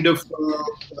the kind of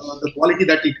the quality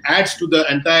that it adds to the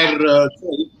entire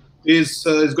thing is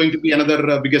going to be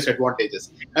another biggest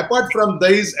advantages. Apart from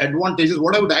these advantages,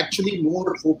 what I would actually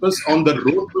more focus on the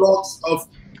roadblocks of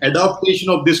adaptation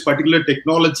of this particular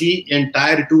technology in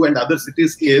Tier 2 and other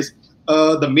cities is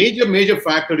the major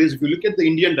factor is, if you look at the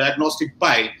Indian diagnostic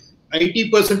pie,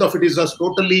 80% of it is a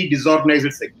totally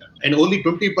disorganized sector, and only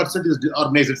 20% is the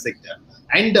organized sector.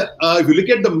 And if you look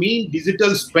at the mean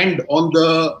digital spend on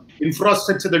the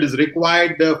infrastructure that is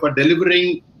required for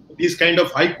delivering these kind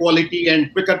of high quality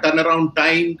and quicker turnaround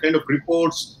time kind of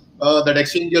reports that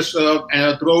exchanges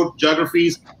throughout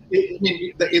geographies. I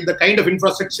mean, the kind of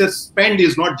infrastructure spend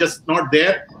is not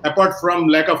there, apart from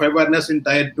lack of awareness in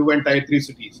tier 2 and tier 3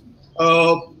 cities.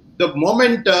 The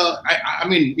moment, I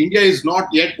mean, India is not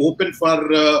yet open for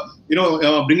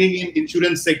bringing in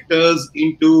insurance sectors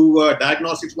into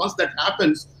diagnostics. Once that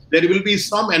happens, there will be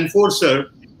some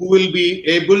enforcer who will be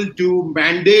able to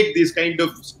mandate these kind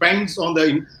of spends on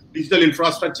the digital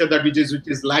infrastructure that which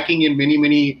is lacking in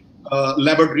many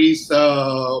laboratories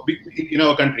in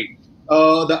our country.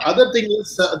 The other thing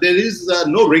is there is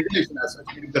no regulation as such.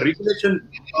 If the regulation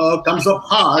comes up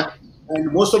hard,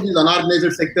 and most of these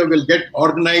unorganized sector will get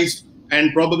organized,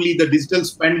 and probably the digital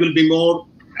spend will be more,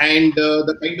 and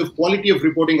the kind of quality of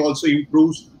reporting also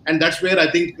improves. And that's where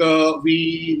I think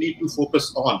we need to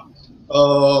focus on.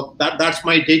 That's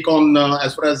my take on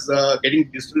as far as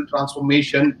getting digital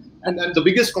transformation. And the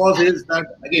biggest cause is that,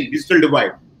 again, digital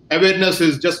divide. Awareness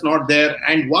is just not there.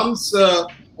 And once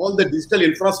all the digital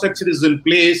infrastructure is in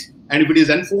place, and if it is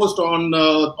enforced on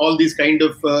all these kind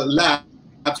of labs,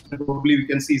 probably we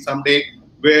can see someday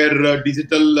where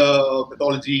digital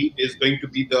pathology is going to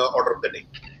be the order of the day.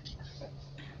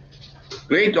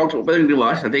 Great, Dr.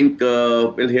 Upadhyay. I think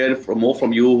we'll hear more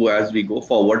from you as we go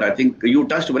forward. I think you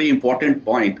touched a very important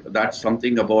point. That's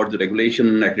something about the regulation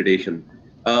and accreditation.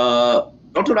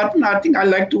 Dr. Ratan, I think I'd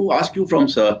like to ask you from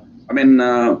sir. I mean,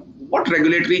 what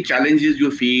regulatory challenges you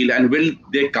feel, and will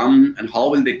they come, and how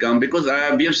will they come? Because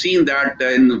we have seen that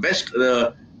in West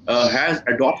has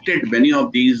adopted many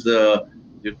of these.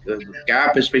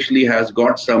 CAP especially has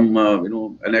got some,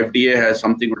 and FDA has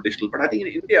something on digital. But I think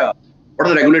in India, what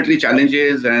are the regulatory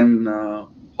challenges, and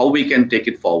how we can take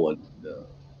it forward?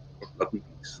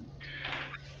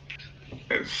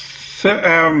 So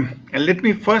let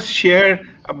me first share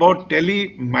about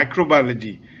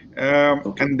telemicrobiology,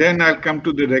 and then I'll come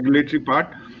to the regulatory part.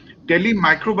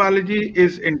 Telemicrobiology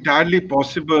is entirely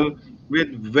possible with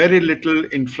very little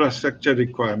infrastructure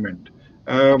requirement.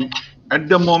 At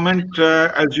the moment,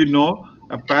 as you know,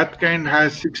 PathKind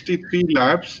has 63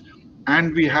 labs,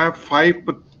 and we have five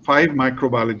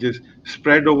microbiologists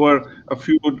spread over a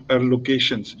few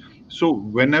locations. So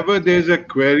whenever there's a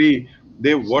query,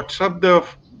 they WhatsApp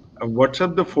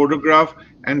the photograph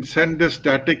and send the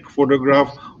static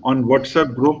photograph on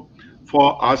WhatsApp group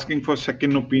for asking for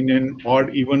second opinion or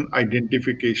even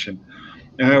identification.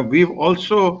 We've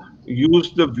also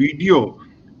used the video,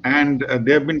 and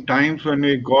there have been times when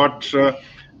we've got the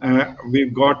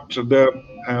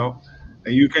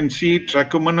you can see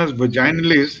Trichomonas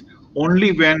vaginalis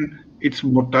only when it's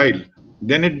motile.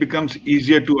 Then it becomes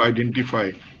easier to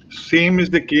identify. Same is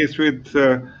the case with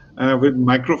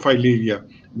microfilaria.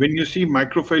 When you see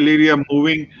microfilaria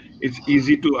moving, it's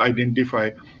easy to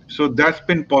identify. So that's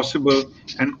been possible,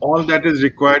 and all that is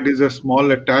required is a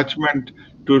small attachment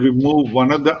to remove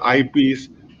one of the eyepiece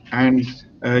and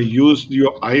use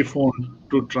your iPhone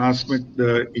to transmit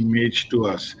the image to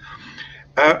us.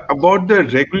 About the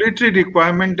regulatory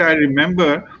requirement, I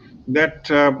remember that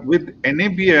with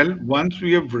NABL, once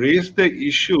we have raised the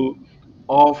issue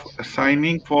of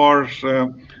signing for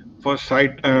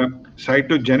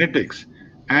cytogenetics,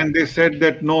 and they said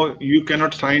that no, you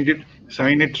cannot sign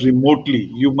it remotely.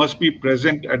 You must be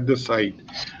present at the site.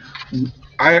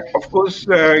 Of course,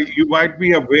 you might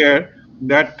be aware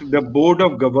that the Board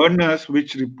of Governors,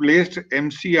 which replaced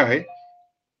MCI,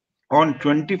 on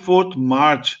 24th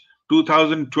March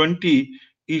 2020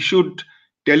 issued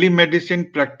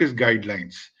telemedicine practice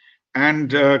guidelines. And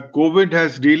COVID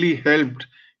has really helped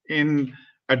in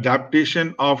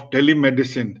adaptation of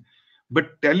telemedicine.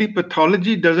 But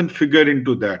telepathology doesn't figure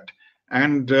into that.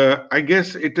 And I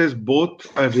guess it is both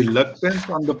a reluctance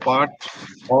on the part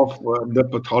of the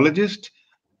pathologist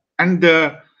and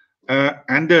the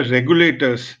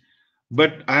regulators.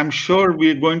 But I'm sure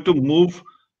we're going to move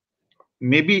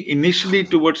maybe initially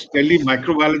towards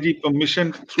telemicrobiology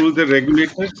permission through the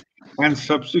regulators and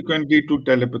subsequently to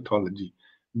telepathology.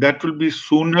 That will be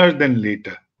sooner than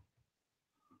later.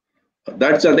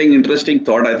 That's, I think, interesting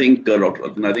thought. I think, Dr.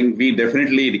 Ratan, I think we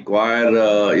definitely require,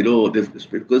 this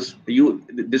because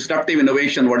disruptive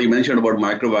innovation. What you mentioned about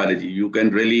microbiology, you can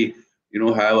really,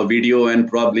 have a video, and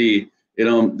probably,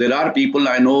 there are people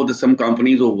I know. There's some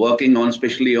companies who are working on,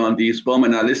 especially on the sperm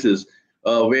analysis,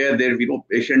 where their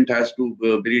patient has to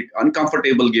be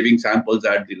uncomfortable giving samples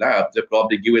at the lab. They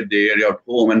probably give it the area at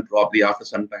home, and probably after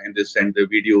some time they send the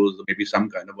videos, maybe some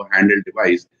kind of a handheld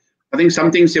device. I think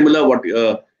something similar. What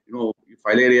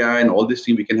filaria and all this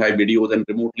thing, we can have videos, and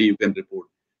remotely you can report.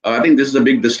 I think this is a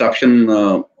big disruption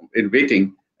in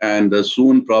waiting, and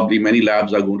soon probably many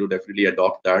labs are going to definitely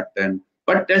adopt that. And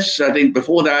but yes, I think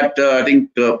before that, I think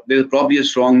there's probably a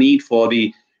strong need for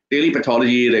the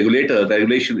telepathology regulation,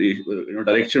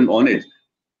 direction on it.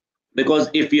 Because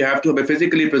if you have to be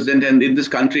physically present, and in this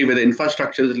country where the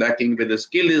infrastructure is lacking, where the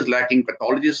skill is lacking,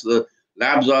 pathologists, the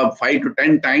labs are 5 to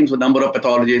 10 times the number of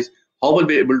pathologists. How will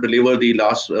be able to deliver the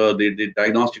the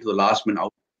diagnostic to the last minute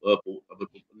out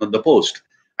the post?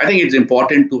 I think it's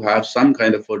important to have some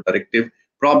kind of a directive.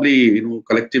 Probably,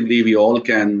 collectively we all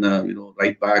can,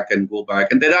 write back and go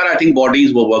back. And there are, I think,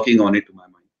 bodies who are working on it, to my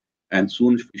mind. And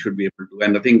soon we should be able to.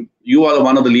 And I think you are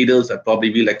one of the leaders that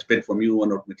probably we'll expect from you,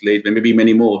 and Mithilesh, and maybe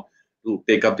many more, to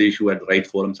take up the issue at the right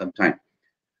forum sometime.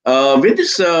 With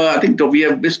this, I think we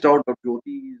have missed out. Dr.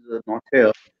 Jyoti is not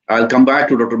here. I'll come back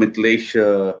to Dr. Mithilesh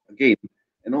again.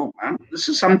 This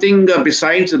is something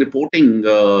besides the reporting,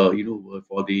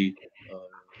 for the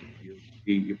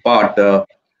part.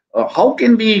 How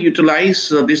can we utilize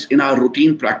this in our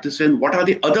routine practice, and what are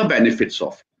the other benefits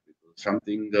of it?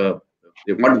 Something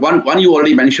one you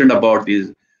already mentioned about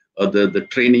these the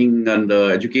training and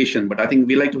education, but I think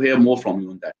we like to hear more from you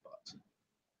on that part.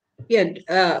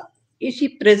 Yeah, you see,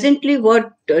 presently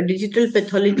what digital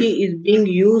pathology is being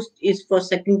used is for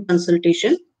second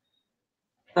consultation.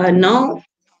 Now,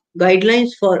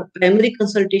 guidelines for primary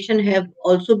consultation have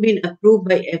also been approved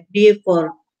by FDA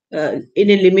for in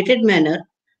a limited manner.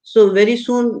 So very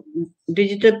soon,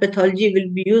 digital pathology will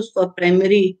be used for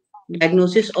primary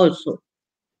diagnosis also.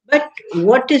 But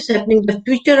what is happening? The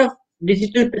future of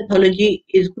digital pathology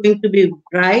is going to be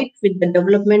bright with the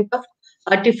development of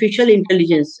artificial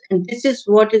intelligence, and this is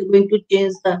what is going to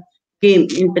change the game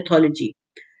in pathology.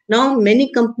 Now,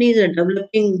 many companies are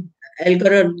developing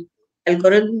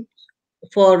algorithms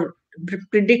for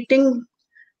predicting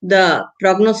the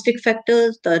prognostic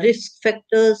factors, the risk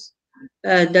factors,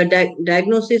 the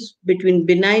diagnosis between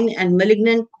benign and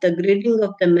malignant, the grading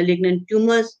of the malignant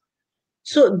tumors.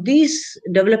 So these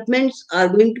developments are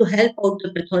going to help out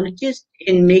the pathologist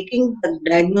in making the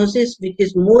diagnosis which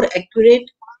is more accurate,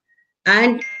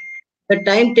 and the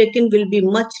time taken will be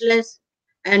much less.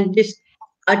 And this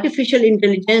artificial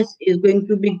intelligence is going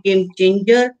to be game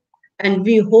changer, and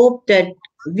we hope that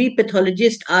we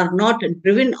pathologists are not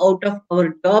driven out of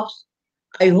our jobs.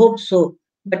 I hope so,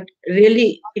 but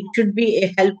really it should be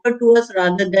a helper to us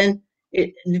rather than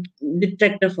a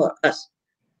detractor for us.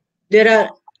 There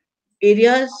are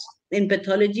areas in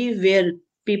pathology where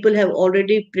people have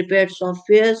already prepared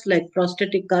softwares like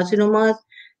prostatic carcinomas.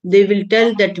 They will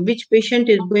tell that which patient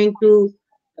is going to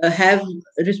have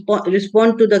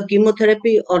respond to the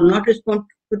chemotherapy or not respond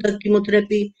to the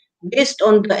chemotherapy based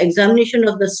on the examination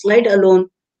of the slide alone.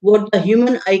 What the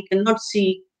human eye cannot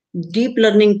see, deep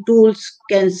learning tools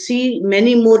can see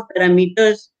many more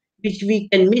parameters which we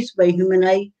can miss by human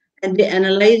eye, and they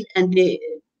analyze and they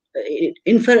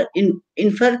infer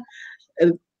uh,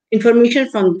 information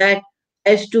from that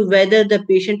as to whether the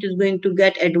patient is going to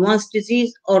get advanced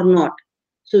disease or not.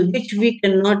 So, which we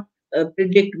cannot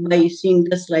predict by seeing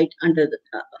the slide under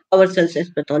ourselves as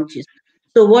pathologists.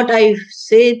 So, what I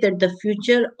say that the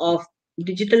future of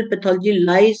digital pathology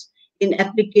lies in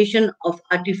application of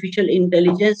artificial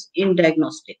intelligence in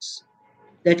diagnostics.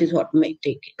 That is what my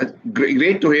take is.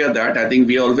 Great to hear that. I think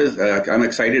we always, I'm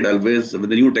excited always with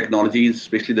the new technologies,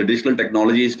 especially the digital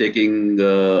technologies taking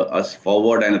us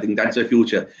forward. And I think that's the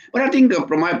future. But I think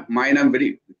from my mind, I'm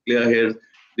very clear here.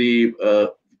 The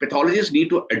pathologists need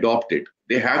to adopt it.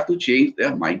 They have to change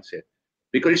their mindset,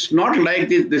 because it's not like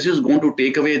this is going to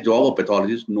take away a job of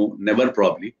pathologists. No, never,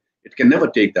 probably. It can never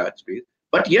take that space.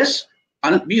 But yes,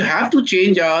 and we have to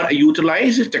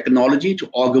utilize this technology to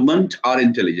augment our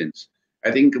intelligence.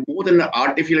 I think more than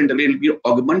artificial intelligence, it'll be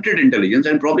augmented intelligence,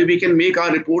 and probably we can make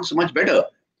our reports much better.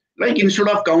 Like instead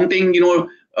of counting,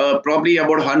 probably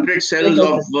about 100 cells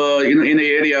of, in an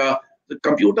area, the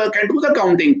computer can do the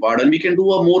counting part, and we can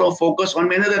do a more of focus on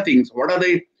many other things. What are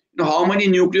the, how many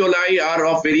nucleoli are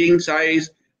of varying size?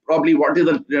 Probably what is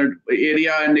the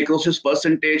area and necrosis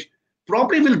percentage?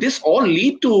 Probably will this all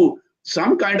lead to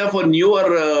some kind of a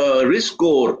newer risk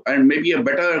score and maybe a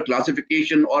better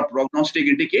classification or prognostic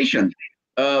indication,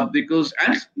 because,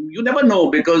 and you never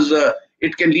know, because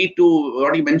it can lead to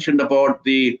what you mentioned about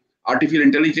the artificial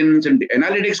intelligence and the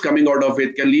analytics coming out of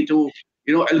it, can lead to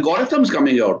algorithms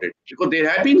coming out of it, because there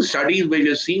have been studies where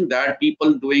you've seen that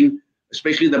people doing,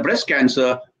 especially the breast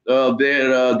cancer,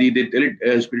 the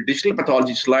digital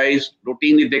pathology slides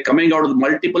routinely, they're coming out with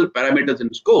multiple parameters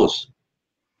and scores.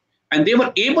 And they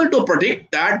were able to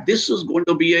predict that this is going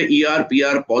to be a ER,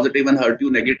 PR positive and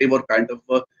HER2 negative, or kind of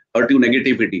HER2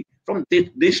 negativity. From the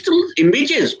digital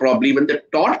images, probably when they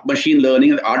taught machine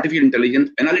learning and artificial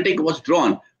intelligence, analytic was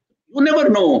drawn. You never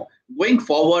know. Going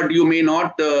forward, you may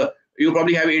not, you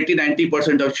probably have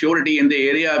 80-90% of surety in the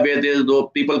area where there's no,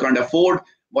 people can't afford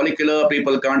molecular,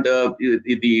 people can't,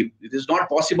 it is not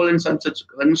possible in some such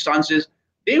circumstances.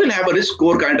 They will have a risk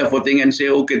score kind of a thing and say,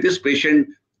 okay, this patient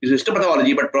is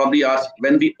histopathology, but probably ask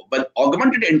when we, but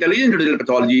augmented intelligence digital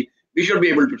pathology, we should be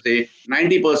able to say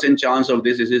 90% chance of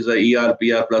this is a ER,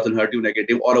 PR plus and HER2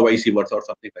 negative or a vice versa or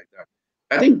something like that.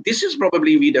 I think this is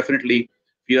probably we definitely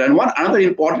fear. And one another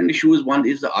important issue is one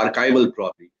is the archival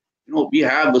probably. We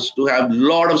have to have a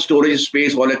lot of storage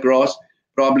space all across.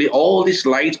 Probably all the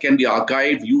slides can be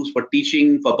archived, used for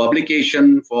teaching, for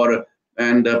publication, for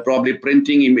and probably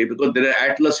printing, because there are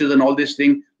atlases and all this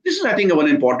thing. This is, I think, one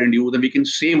important use, and we can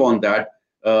save on that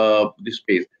this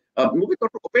space. Moving on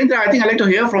to Upendra, I think I'd like to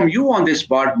hear from you on this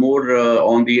part more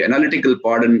on the analytical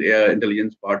part and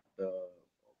intelligence part.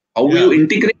 How will you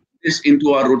integrate this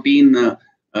into our routine,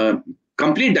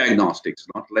 complete diagnostics,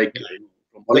 not like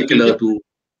from molecular to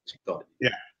pathology? Yeah.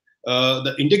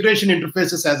 The integration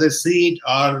interfaces, as I see it,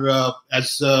 are,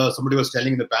 as somebody was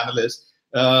telling the panelists,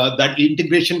 that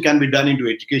integration can be done into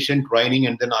education, training,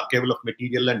 and then archival of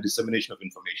material and dissemination of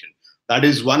information. That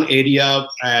is one area,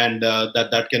 and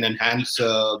that can enhance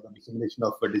the dissemination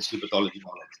of digital pathology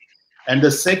knowledge. And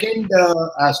the second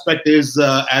aspect is,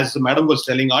 as Madam was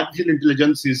telling, artificial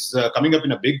intelligence is coming up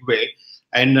in a big way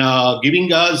and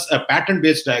giving us a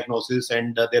pattern-based diagnosis,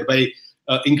 and thereby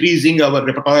increasing our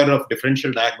repertoire of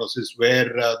differential diagnosis, where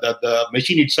the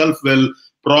machine itself will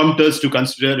prompt us to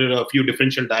consider a few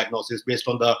differential diagnoses based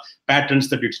on the patterns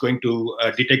that it's going to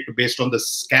detect based on the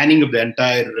scanning of the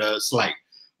entire slide.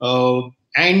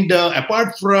 And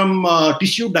apart from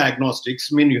tissue diagnostics,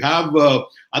 I mean, you have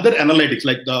other analytics,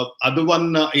 like the other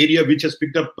one area which has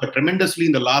picked up tremendously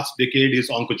in the last decade is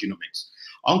oncogenomics.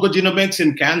 Oncogenomics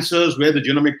in cancers, where the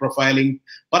genomic profiling,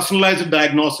 personalized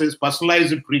diagnosis,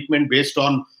 personalized treatment based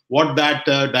on what that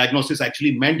diagnosis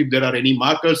actually meant, if there are any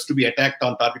markers to be attacked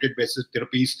on targeted basis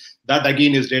therapies, that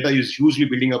again is data is hugely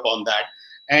building up on that.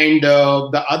 And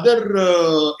the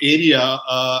other area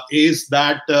is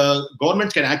that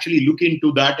governments can actually look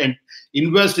into that and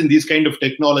invest in these kind of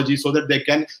technology so that they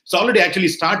can. It's already actually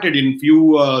started in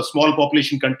few small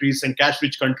population countries and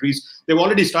cash-rich countries. They've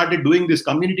already started doing this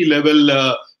community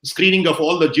level screening of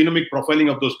all the genomic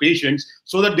profiling of those patients,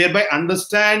 so that thereby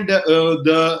understand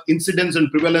the incidence and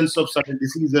prevalence of certain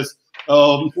diseases,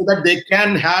 so that they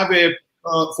can have a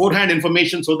forehand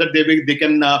information, so that they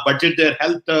can budget their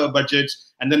health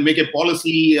budgets and then make a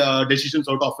policy decisions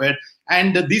out of it.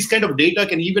 And these kind of data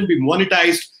can even be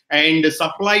monetized and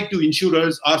supplied to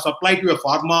insurers or supplied to a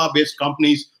pharma-based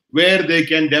companies, where they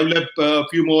can develop a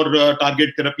few more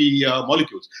target therapy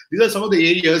molecules. These are some of the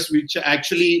areas which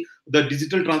actually the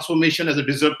digital transformation as a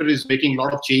disruptor is making a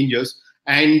lot of changes.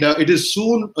 And it is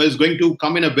soon is going to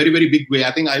come in a very, very big way.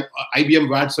 I think IBM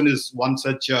Watson is one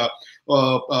such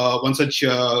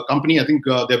company. I think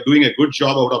they're doing a good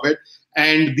job out of it.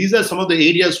 And these are some of the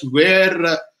areas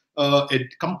where a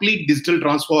complete digital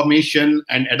transformation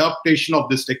and adaptation of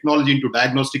this technology into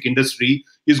diagnostic industry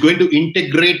is going to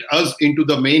integrate us into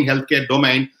the main healthcare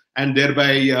domain, and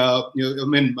thereby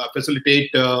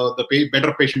facilitate the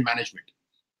better patient management.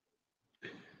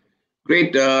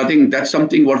 Great. I think that's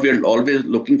something what we're always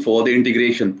looking for, the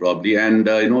integration probably. And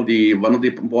the one of the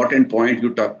important point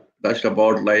you touched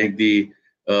about, like the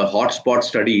hotspot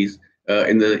studies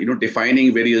in the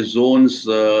defining various zones,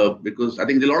 because I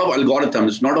think there's a lot of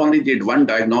algorithms. Not only did one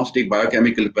diagnostic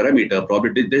biochemical parameter,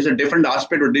 probably there's a different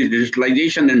aspect of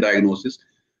digitalization in diagnosis,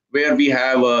 where we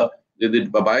have the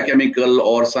biochemical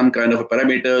or some kind of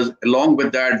parameters. Along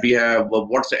with that, we have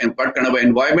what kind of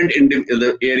environment in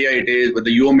the area it is, with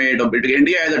the humid.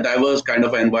 India has a diverse kind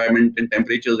of environment and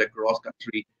temperatures across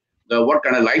country. What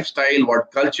kind of lifestyle,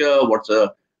 what culture, what's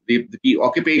the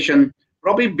occupation.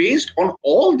 Probably based on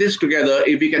all this together,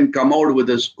 if we can come out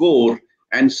with a score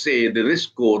and say the risk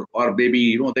score, or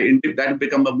maybe that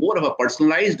become more of a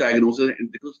personalized diagnosis,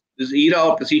 because this era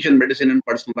of precision medicine and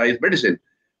personalized medicine.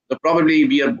 So probably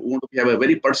we are going to have a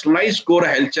very personalized score, a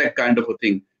health check kind of a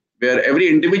thing, where every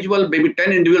individual, maybe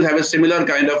 10 individuals have a similar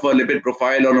kind of a lipid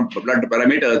profile or a blood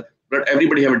parameter, but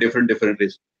everybody have a different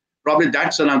risk. Probably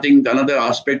that's another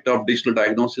aspect of digital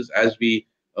diagnosis, as we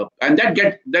and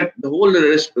the whole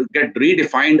risk get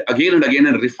redefined again and again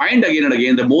and refined again and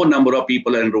again. The more number of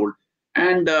people are enrolled,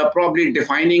 and probably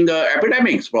defining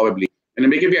epidemics probably, and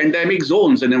making endemic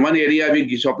zones. And in one area,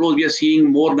 suppose we are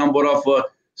seeing more number of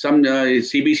some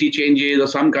CBC changes or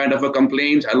some kind of a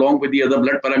complaints along with the other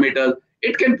blood parameters.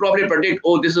 It can probably predict,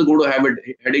 oh, this is going to have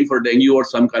it heading for dengue or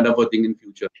some kind of a thing in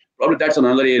future. Probably that's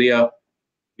another area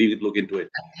we will look into it.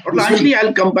 But largely,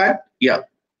 I'll come back. Yeah.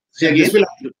 Say again.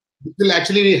 It will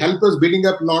actually help us building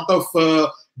up a lot of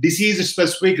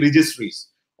disease-specific registries,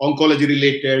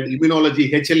 oncology-related,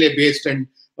 immunology, HLA-based, and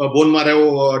bone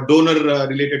marrow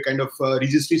donor-related kind of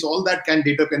registries. All that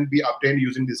data can be obtained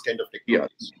using this kind of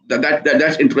technologies. Yeah,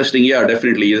 that's interesting. Yeah,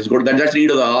 definitely. It's good. That's the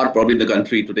need of the hour probably in the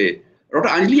country today. Dr.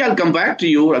 Anjali, I'll come back to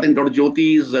you. I think Dr.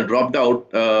 Jyoti is dropped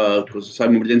out because of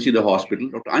some emergency in the hospital.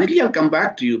 Dr. Anjali, I'll come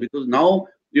back to you because now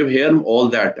you've heard all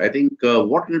that. I think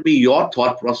what will be your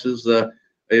thought process? What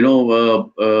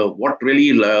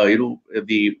really,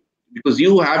 because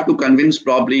you have to convince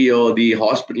probably the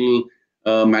hospital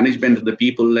management, the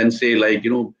people, and say like,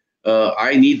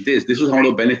 I need this. This is how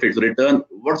to benefit. The return.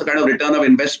 What's the kind of return of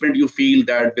investment you feel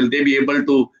that will they be able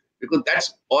to? Because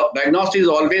that's diagnostics is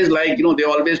always like, they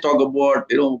always talk about,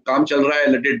 kaam chal raha hai,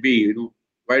 let it be.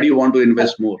 Why do you want to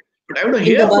invest more? But I want to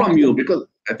hear from you because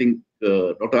I think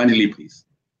Dr. Anjali, please.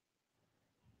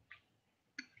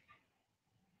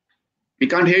 We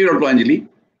can't hear you, Dr. Anjali.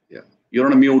 Yeah, you're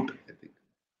on a mute, I think.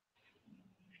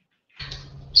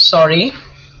 Sorry.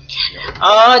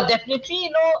 Definitely,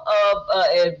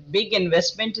 a big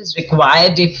investment is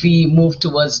required if we move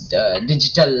towards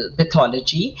digital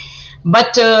pathology.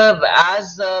 But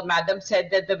as Madam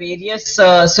said, that the various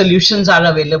solutions are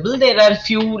available. There are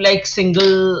few like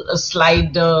single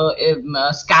slide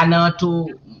scanner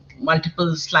to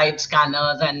multiple slide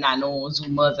scanners and nano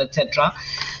zoomers, etc.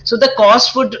 So the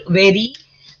cost would vary.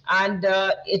 And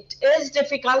it is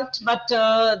difficult, but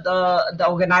the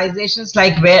organizations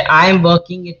like where I am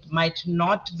working, it might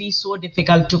not be so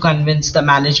difficult to convince the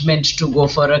management to go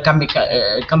for a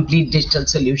complete digital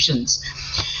solutions.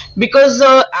 Because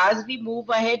as we move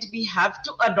ahead, we have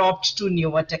to adopt to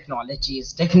newer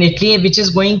technologies, definitely, which is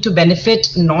going to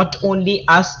benefit not only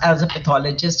us as a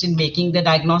pathologist in making the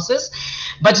diagnosis,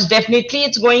 but definitely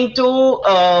it's going to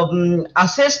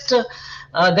assist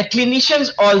the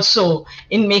clinicians also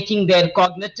in making their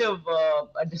cognitive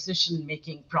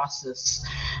decision-making process.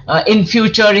 In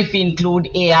future, if we include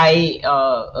AI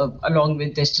along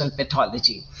with digital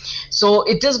pathology. So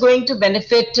it is going to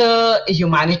benefit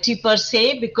humanity per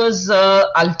se, because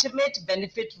ultimate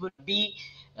benefit would be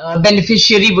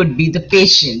beneficiary would be the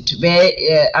patient, where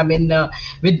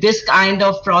with this kind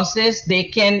of process they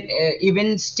can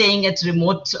even staying at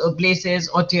remote places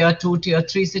or tier 2 tier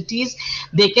 3 cities,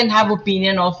 they can have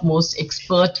opinion of most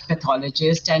expert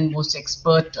pathologists and most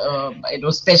expert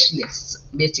specialists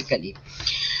basically.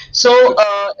 So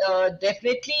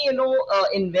definitely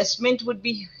investment would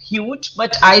be huge,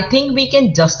 but I think we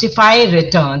can justify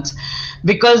returns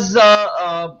because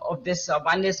of this.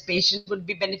 One is patient would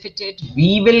be benefited.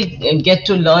 We will get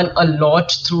to learn a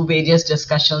lot through various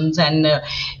discussions and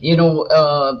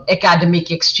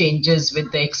academic exchanges with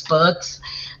the experts,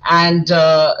 and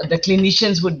the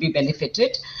clinicians would be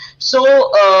benefited. So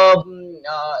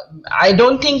I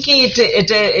don't think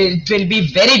it will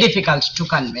be very difficult to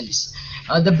convince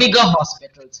the bigger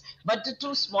hospitals. But the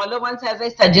two smaller ones, as I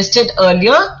suggested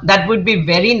earlier, that would be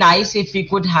very nice if we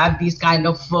could have these kind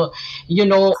of,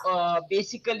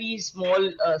 basically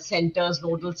small centers,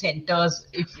 nodal centers.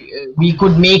 If we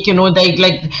could make,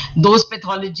 like those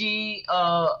pathology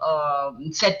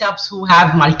setups who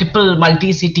have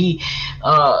multi-city,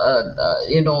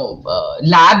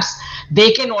 labs,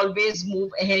 they can always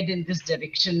move ahead in this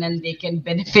direction and they can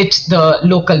benefit the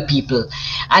local people.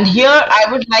 And here I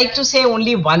would like to say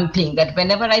only one thing, that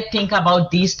whenever I think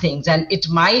about these things, and it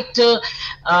might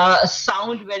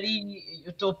sound very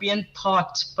utopian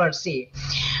thought per se,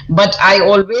 but I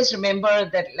always remember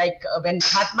that like when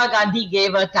Mahatma Gandhi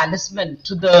gave a talisman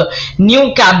to the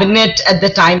new cabinet at the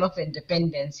time of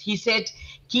independence, he said,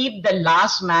 keep the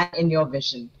last man in your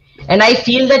vision. And I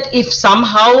feel that if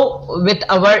somehow with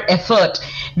our effort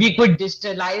we could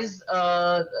digitalize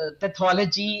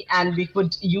pathology and we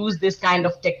could use this kind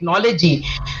of technology,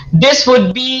 this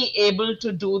would be able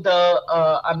to do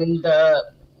the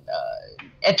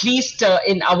at least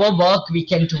in our work we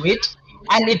can do it,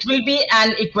 and it will be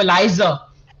an equalizer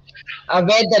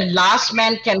where the last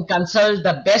man can consult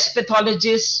the best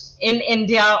pathologists in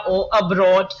India or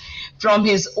abroad from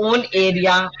his own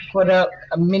area for a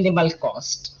minimal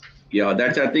cost. Yeah,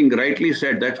 that's, I think, rightly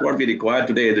said. That's what we require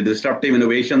today. The disruptive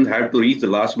innovations have to reach the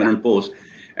last man on post.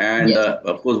 And yes,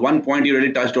 of course, one point you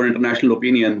really touched on international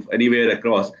opinion anywhere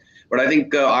across. But I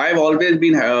think I've always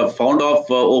been fond of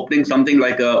opening something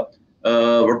like what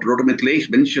Dr. Mithilesh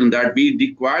mentioned, that we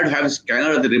require to have a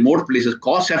scanner at the remote places.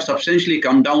 Costs have substantially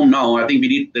come down now. I think we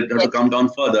need to come down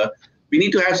further. We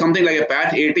need to have something like a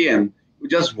PAT ATM. You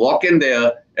just walk in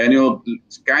there and you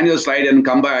scan your slide and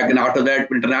come back. And after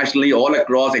that, internationally, all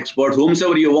across, experts,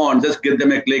 whomsoever you want, just give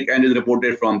them a click and it's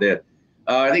reported from there.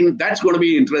 I think that's going to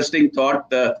be an interesting thought.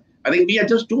 I think we have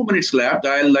just 2 minutes left.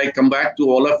 I'll come back to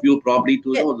all of you probably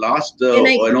to last. Can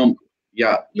I?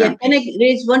 Yeah. Yeah. Can I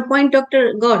raise one point,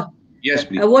 Dr. Gaur? Yes,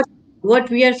 please. What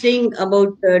we are saying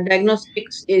about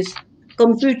diagnostics is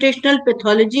computational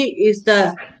pathology is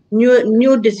the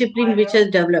new discipline which has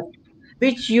developed,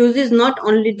 which uses not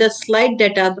only the slide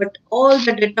data but all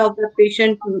the data of the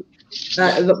patient,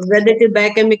 whether it is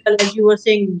biochemical, as you were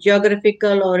saying,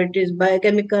 geographical, or it is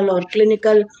biochemical or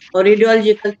clinical or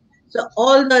radiological. So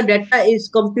all the data is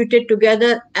computed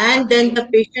together, and then the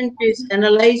patient is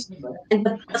analyzed, and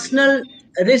the personal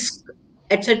risk,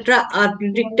 etc., are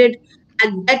predicted,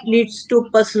 and that leads to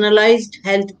personalized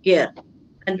health care.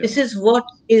 And this is what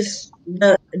is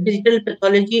the digital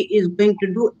pathology is going to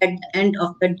do at the end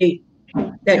of the day.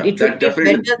 That it will That give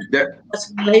better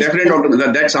personalized definitely, health.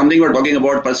 Doctor. That's something we're talking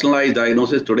about, personalized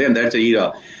diagnosis today, and that's the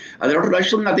era. Dr.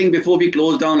 Rashun, I think before we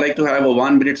close down, I'd like to have a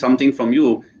 1 minute something from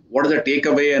you. What is the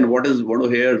takeaway, and what is want to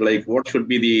hear? What should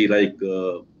be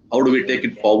the how do we take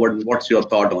it forward? What's your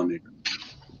thought on it?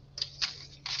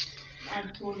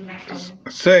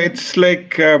 So it's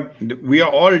like we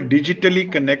are all digitally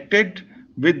connected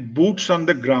with boots on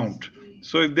the ground.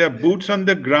 So if there are boots on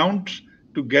the ground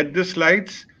to get the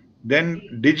slides, then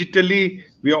digitally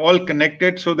we are all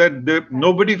connected so that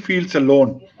nobody feels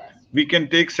alone. We can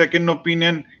take second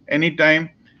opinion anytime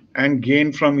and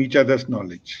gain from each other's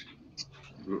knowledge.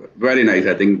 Very nice.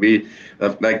 I think we,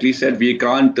 like we said, we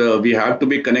can't. We have to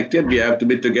be connected. We have to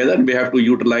be together, and we have to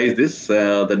utilize this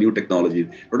the new technology.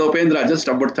 But Upendra, just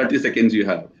about 30 seconds you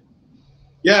have.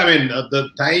 Yeah, I mean,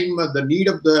 the need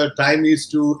of the time is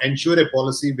to ensure a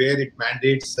policy where it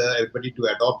mandates everybody to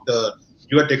adopt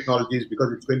newer technologies,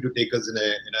 because it's going to take us in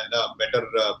a better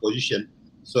position.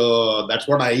 So that's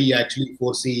what I actually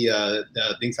foresee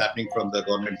things happening from the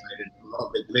government side, and a lot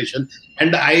of regulation.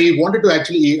 And I wanted to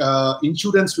actually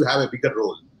insurance to have a bigger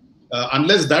role.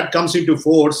 Unless that comes into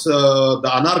force,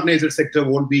 the unorganized sector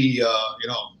won't be,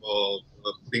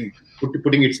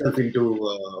 putting itself into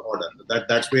order.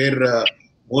 That's where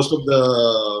most of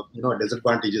the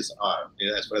disadvantages are,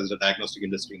 as far as the diagnostic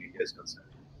industry in India is concerned.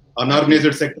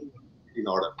 Unorganized sector in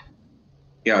order.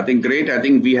 Yeah, I think great. I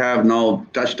think we have now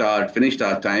finished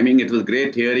our timing. It was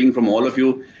great hearing from all of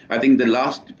you. I think the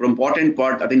last important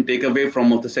part, I think takeaway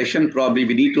from the session, probably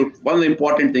we need to, one of the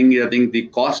important things is I think the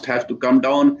cost has to come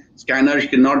down. Scanners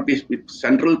cannot be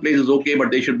central places, okay, but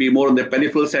they should be more in the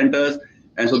peripheral centers.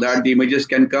 And so that the images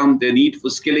can come. The need for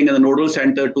skilling in the nodal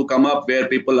center to come up where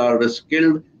people are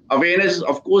skilled. Awareness,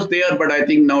 of course, there, but I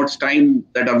think now it's time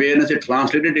that awareness is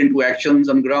translated into actions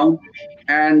on ground.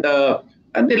 And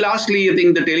then lastly, I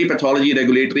think the telepathology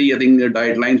regulatory, I think the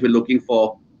guidelines we're looking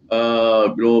for,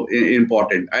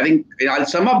 important. I think I'll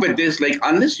sum up with this: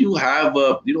 unless you have,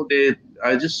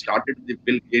 I just started the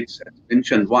Bill Gates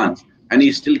mentioned once, and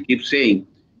he still keeps saying,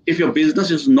 if your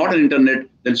business is not an internet,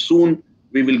 then soon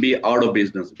we will be out of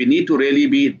business. We need to really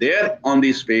be there on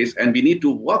this space, and we need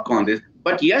to work on this.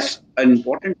 But yes, an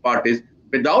important part is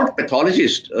without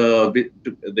pathologists, we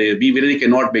really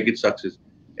cannot make it success.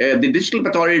 The digital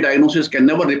pathology diagnosis can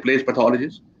never replace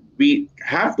pathologists. We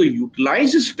have to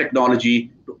utilize this technology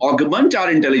to augment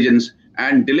our intelligence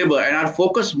and deliver, and our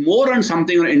focus more on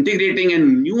something on integrating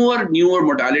in newer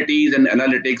modalities and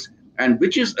analytics, and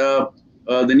which is the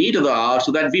need of the hour,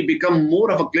 so that we become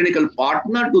more of a clinical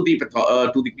partner to the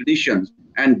clinicians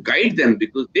and guide them,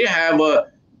 because they have a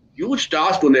huge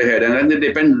task on their head, and they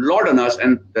depend a lot on us,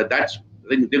 and that's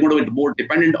they're going to be more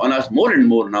dependent on us more and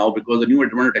more now because of the new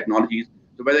advanced technologies.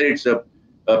 So whether it's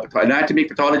anatomic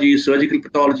pathology, surgical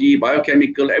pathology,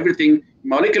 biochemical, everything,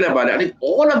 molecular biology, I think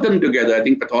all of them together, I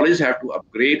think pathologists have to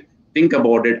upgrade, think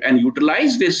about it, and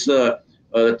utilize this the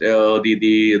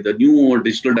new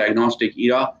digital diagnostic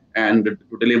era, and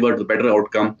to deliver the better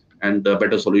outcome and the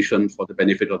better solution for the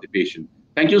benefit of the patient.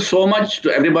 Thank you so much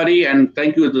to everybody, and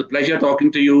thank you. It's a pleasure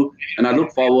talking to you, and I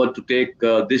look forward to take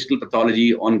digital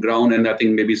pathology on ground, and I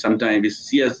think maybe sometime we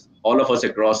see all of us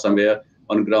across somewhere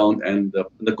on ground, and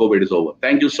the COVID is over.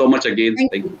 Thank you so much again.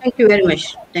 Thank you very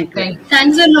much. Thank you.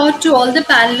 Thanks a lot to all the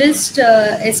panelists,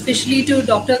 especially to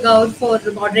Dr. Gaur for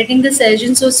moderating the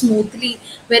session so smoothly.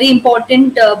 Very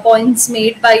important points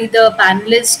made by the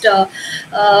panelist.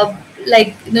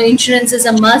 Insurance is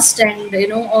a must, and a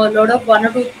lot of one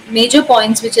or two major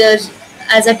points which are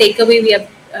as a takeaway we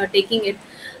are taking it.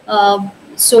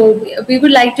 So we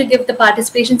would like to give the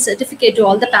participation certificate to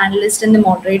all the panelists and the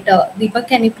moderator. Deepak,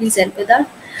 can you please help with that?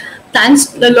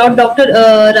 Thanks a lot, Dr.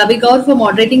 Ravi Gaur, for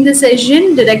moderating the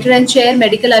session, Director and Chair,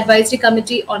 Medical Advisory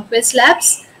Committee on Quest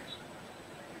Labs.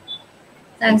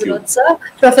 Thanks a lot, sir.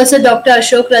 Professor Dr.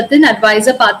 Ashok Ratan,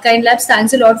 Advisor, Pathkind Labs.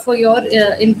 Thanks a lot for your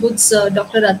inputs,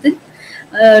 Dr. Ratan.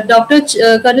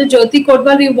 Colonel Jyoti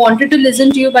Kodwal, we wanted to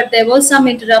listen to you, but there was some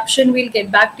interruption. We'll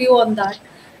get back to you on that.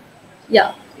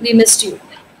 Yeah, we missed you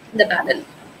in the panel.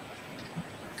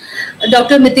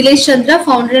 Dr. Mithilesh Chandra,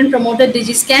 founder and promoter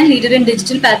DigiScan, leader in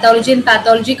digital pathology and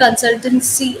pathology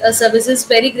consultancy services.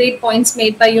 Very great points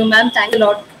made by you, ma'am. Thank you a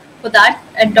lot for that.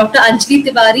 And Dr. Anjali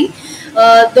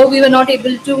Tiwari, though we were not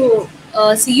able to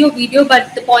see your video,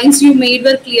 but the points you made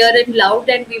were clear and loud,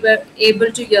 and we were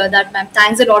able to hear that, ma'am.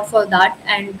 Thanks a lot for that.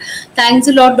 And thanks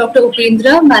a lot, Dr.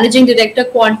 Upendra, Managing Director,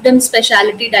 Quantum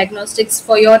Specialty Diagnostics,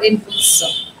 for your inputs, sir.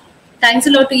 Thanks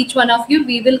a lot to each one of you.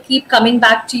 We will keep coming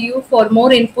back to you for more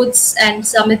inputs and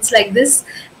summits like this.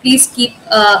 Please keep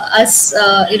us,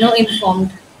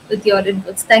 informed with your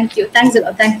inputs. Thank you. Thanks a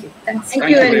lot. Thank you. Thanks. Thank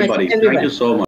you very much, everybody. everyone. Thank you so much.